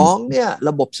2เนี่ยร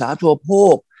ะบบสาธารณูปโภ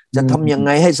คจะทำยังไ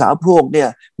งให้สาธารณูปโภคเนี่ย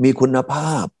มีคุณภ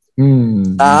าพ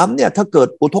3เนี่ยถ้าเกิด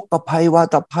อุทกภัยวา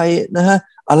ตภัยนะฮะ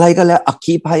อะไรก็แล้วอัค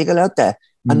คีภัยก็แล้วแต่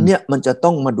อันเนี้ยมันจะต้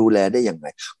องมาดูแลได้ยังไง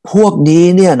พวกนี้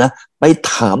เนี่ยนะไป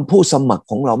ถามผู้สมัคร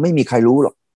ของเราไม่มีใครรู้หร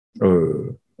อก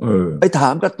ไปถา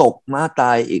มก็ตกม้าต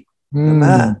ายอีกใช่ไหม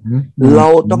เรา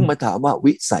ต้องมาถามว่า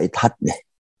วิสัยทัศน์เนี่ย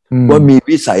ว่ามี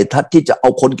วิสัยทัศน์ที่จะเอา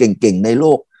คนเก่งๆในโล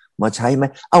กมาใช้ไหม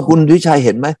เอาคุณวิชัยเ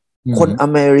ห็นไหมคนอ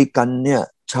เมริกันเนี่ย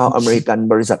ชาวอเมริกัน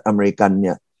บริษัทอเมริกันเ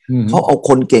นี่ยเขาเอาค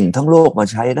นเก่งทั้งโลกมา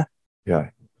ใช้นะ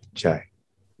ใช่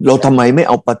เราทำไมไม่เ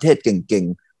อาประเทศเก่ง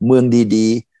ๆเมืองดี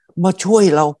ๆมาช่วย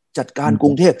เราจัดการก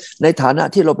รุงเทพในฐานะ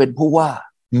ที่เราเป็นผู้ว่า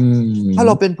ถ้าเ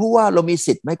ราเป็นผู้ว่าเรามี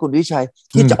สิทธิ์ไหมคุณวิชัย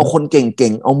ที่จะเอาคนเก่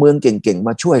งๆเอาเมืองเก่งๆม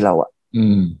าช่วยเราอ่ะ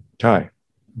ใช่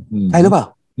หรือเปล่า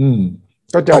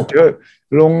ก็จะเจอ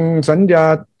ลงสัญญา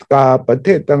กับประเท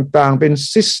ศต่างๆเป็น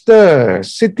sister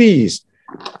cities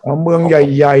เอาเมืองใ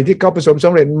หญ่ๆที่เขาผสมส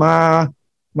ำเร็จม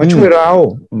าช่วยเรา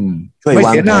ช่วยว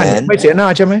างแผนไม่เสียหน้า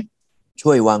ใช่ไหม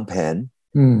ช่วยวางแผน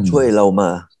ช่วยเรามา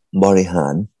บริหา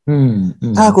ร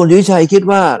ถ้าคุณวิชัยคิด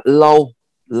ว่าเ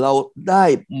ราได้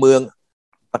เมือง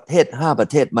ประเทศ5 ประ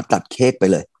เทศมาตัดเค้กไป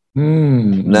เลย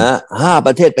นะ5 ป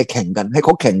ระเทศไปแข่งกันให้เข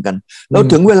าแข่งกันแล้ว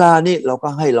ถึงเวลานี้เราก็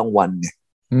ให้รางวัลไง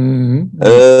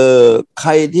ใค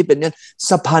รที่เป็นเนี่ย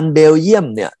สะพานเบลเยียม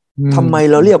เนี่ยทำไม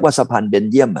เราเรียกว่าสะพานเบล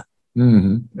เยียมอ่ะ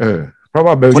เพราะ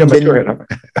ว่าเบลเยียมเป็นช่วยครับ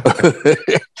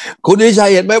คุณวิชัย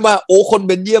เห็นไหมว่าโอ้คนเ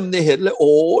บลเยียมเนี่ยเห็นเลยโ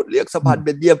อ้เรียกสะพานเบ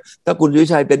ลเยียมถ้าคุณวิ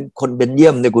ชัยเป็นคนเบลเยี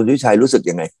ยมเนี่ยคุณวิชัยรู้สึก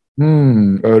ยังไง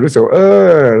รู้สึก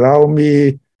เรามี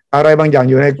อะไรบางอย่าง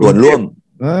อยู่ในส่วนร่วม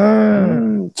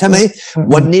ใช่ไหม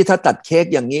วันนี้ถ้าตัดเค้ก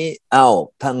อย่างนี้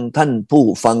ทางท่านผู้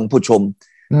ฟังผู้ชม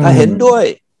ถ้าเห็นด้วย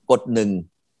กด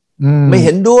1ไม่เ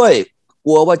ห็นด้วยก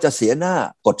ลัวว่าจะเสียหน้า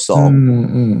กด2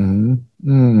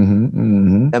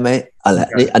ใช่ไหมอะไร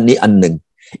นี่อันนี้อันหนึ่ง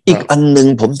อีกอันหนึ่ง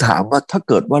ผมถามว่าถ้า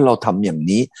เกิดว่าเราทำอย่าง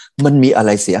นี้มันมีอะไร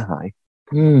เสียหาย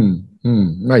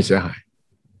ไม่เสียหาย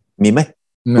มีไหม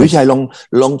วิชัย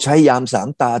ลองใช้ยาม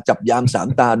3 ตาจับยาม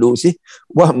3 ตาดูสิ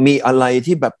ว่ามีอะไร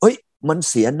ที่แบบมัน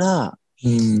เสียหน้า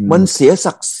มันเสีย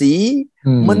ศักดิ์ศรี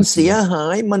มันเสียหา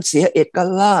ยมันเสียเอก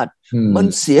ราชมัน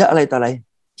เสียอะไรต่ออะไร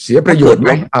เสียประโยชน์ไห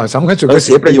มสำคัญสุดก็เ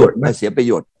สียประโยชน์ไม่เสียประโ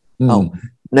ยชน์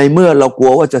ในเมื่อเรากลั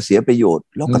วว่าจะเสียประโยชน์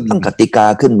เราก็ตั้งกติกา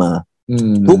ขึ้นมา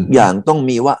ทุกอย่างต้อง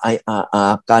มีว่า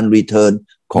IRR การ return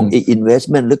ของ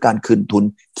investment หรือการคืนทุน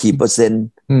กี่เปอร์เซ็นต์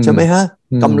ใช่ไหมฮะ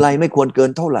กำไรไม่ควรเกิ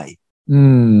นเท่าไหร่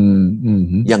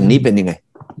อย่างนี้เป็นยังไง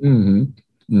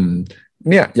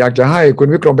เนี่ยอยากจะให้คุณ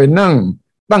วิกรมไปนั่ง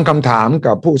ตั้งคำถาม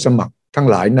กับผู้สมัครทั้ง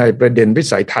หลายในประเด็นวิ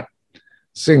สัยทัศน์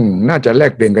ซึ่งน่าจะแล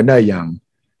กเปลี่ยนกันได้อย่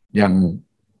าง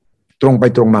ตรงไป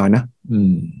ตรงมานะ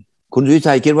คุณสุวิ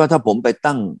ชัยคิดว่าถ้าผมไป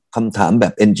ตั้งคำถามแบ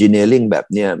บ engineering แบบ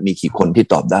เนี้ยมีกี่คนที่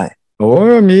ตอบได้โอ้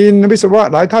มีนักวิศวะ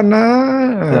หลายท่านนะ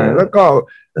แล้วก็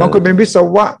บางคนเป็นวิศ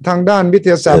วะทางด้านวิท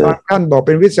ยาศาสตร์บางท่านบอกเ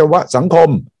ป็นวิศวะสังคม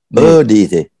ดี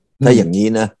สิถ้าอย่างนี้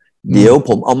นะเดี๋ยวผ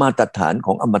มเอามาตรฐานข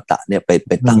องอมตะเนี่ยไ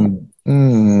ปตั้ง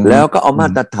แล้วก็เอามา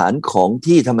ตรฐานของ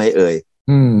ที่ทำไม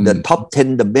the top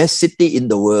 10 the best city in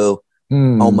the world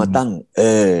เอามาตั้ง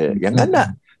อย่างนั้นน่ะ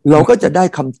เราก็จะได้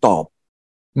คำตอบ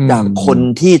จากคน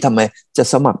ที่ทำไมจะ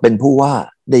สมัครเป็นผู้ว่า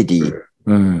ได้ดี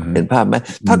เห็นภาพไหม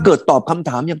ถ้าเกิดตอบคำ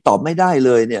ถามยังตอบไม่ได้เ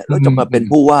ลยเนี่ยแล้วจะมาเป็น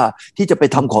ผู้ว่าที่จะไป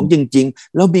ทำของจริง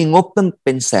ๆแล้วมีงบตั้งเ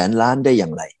ป็นแสนล้านได้อย่า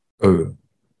งไร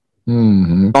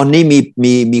ตอนนี้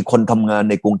มีคนทำงาน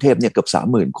ในกรุงเทพเนี่ยเกือบ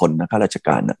30,000 คนนะข้าราชก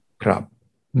ารนะครับ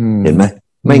เห็นไหม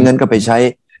ไม่งั้นก็ไปใช้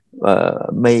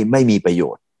ไม่มีประโย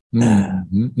ชน์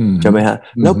ใช่ไหมฮะ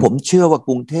แล้วผมเชื่อว่าก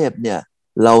รุงเทพเนี่ย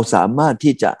เราสามารถ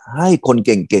ที่จะให้คนเ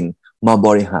ก่งๆมาบ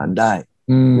ริหารได้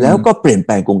แล้วก็เปลี่ยนแป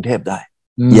ลงกรุงเทพได้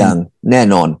อย่างแน่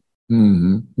นอน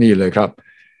นี่เลยครับ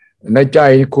ในใจ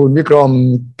คุณวิกรม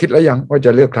คิดแล้วยังว่าจ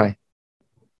ะเลือกใคร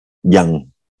ยัง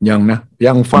นะ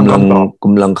ยังฟังคำตอบก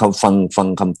ำลังฟัง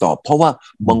คำตอบเพราะว่า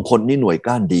บางคนนี่หน่วย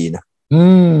ก้านดีนะ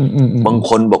บาง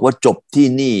คนบอกว่าจบที่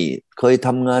นี่เคยท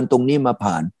ำงานตรงนี้มา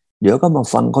ผ่านเดี๋ยวก็มา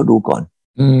ฟังเขาดูก่อน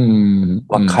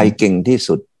ว่าใครเก่งที่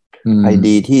สุดใคร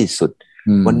ดีที่สุด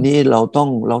วันนี้เราต้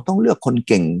องเลือกคน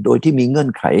เก่งโดยที่มีเงื่อน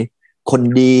ไขคน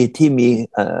ดีที่มี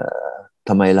ท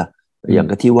ำไมล่ะอย่าง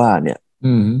ที่ว่าเนี่ย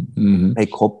ให้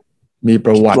ครบมีป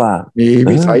ระวัติมี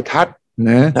วิสัยทัศน์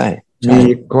นะมี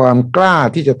ความกล้า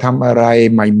ที่จะทำอะไร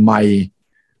ใหม่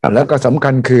ๆแล้วก็สำคั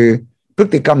ญคือพฤ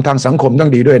ติกรรมทางสังคมต้อ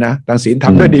งดีด้วยนะทางศีลธร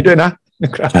รมด้วยดีด้วยนะ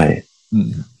ใช่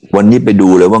วันนี้ไปดู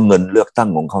เลยว่าเงินเลือกตั้ง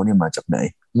ของเขาเนี่ยมาจากไหน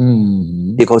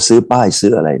ที่เขาซื้อป้ายซื้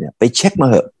ออะไรเนี่ยไปเช็คมา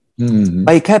เหอะไป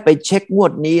แค่ไปเช็คงว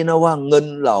ดนี้นะว่าเงิน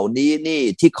เหล่านี้นี่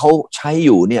ที่เขาใช้อ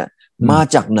ยู่เนี่ยมา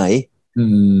จากไหน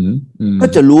ก็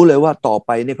จะรู้เลยว่าต่อไ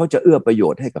ปเนี่ยเขาจะเอื้อประโย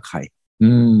ชน์ให้กับใคร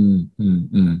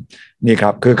นี่ค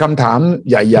รับคือคำถาม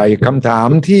ใหญ่ๆคำถาม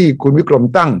ที่คุณวิกรม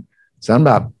ตั้งสำห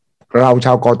รับเราช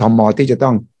าวกทมที่จะต้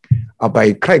องเอาไป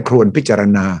ใคร่ครวญพิจาร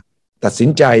ณาตัดสิน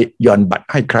ใจหย่อนบัตร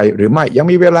ให้ใครหรือไม่ยัง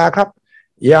มีเวลาครับ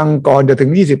ยังก่อนจะถึ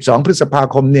ง22 พฤษภา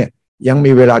คมเนี่ยยัง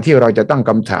มีเวลาที่เราจะตั้ง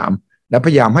คำถามและพ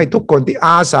ยายามให้ทุกคนที่อ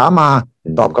าสามา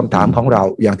ตอบคำถามของเรา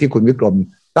อย่างที่คุณวิกรม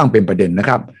ตั้งเป็นประเด็นนะ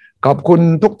ครับขอบคุณ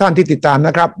ทุกท่านที่ติดตามน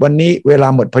ะครับวันนี้เวลา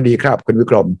หมดพอดีครับคุณวิ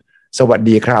กรมสวัส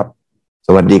ดีครับส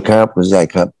วัสดีครับคุณชัย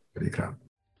ครับสวัสดีครับ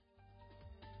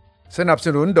สนับส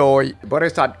นุนโดยบ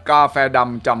ริษัทกาแฟด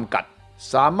ำจำกัด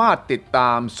สามารถติดต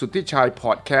ามสุทธิชัย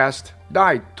Podcast ได้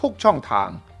ทุกช่องทาง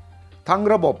ทั้ง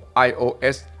ระบบ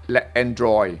iOS และ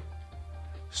Android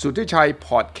สุทธิชัย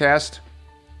Podcast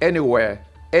anywhere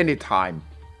anytime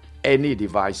any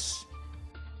device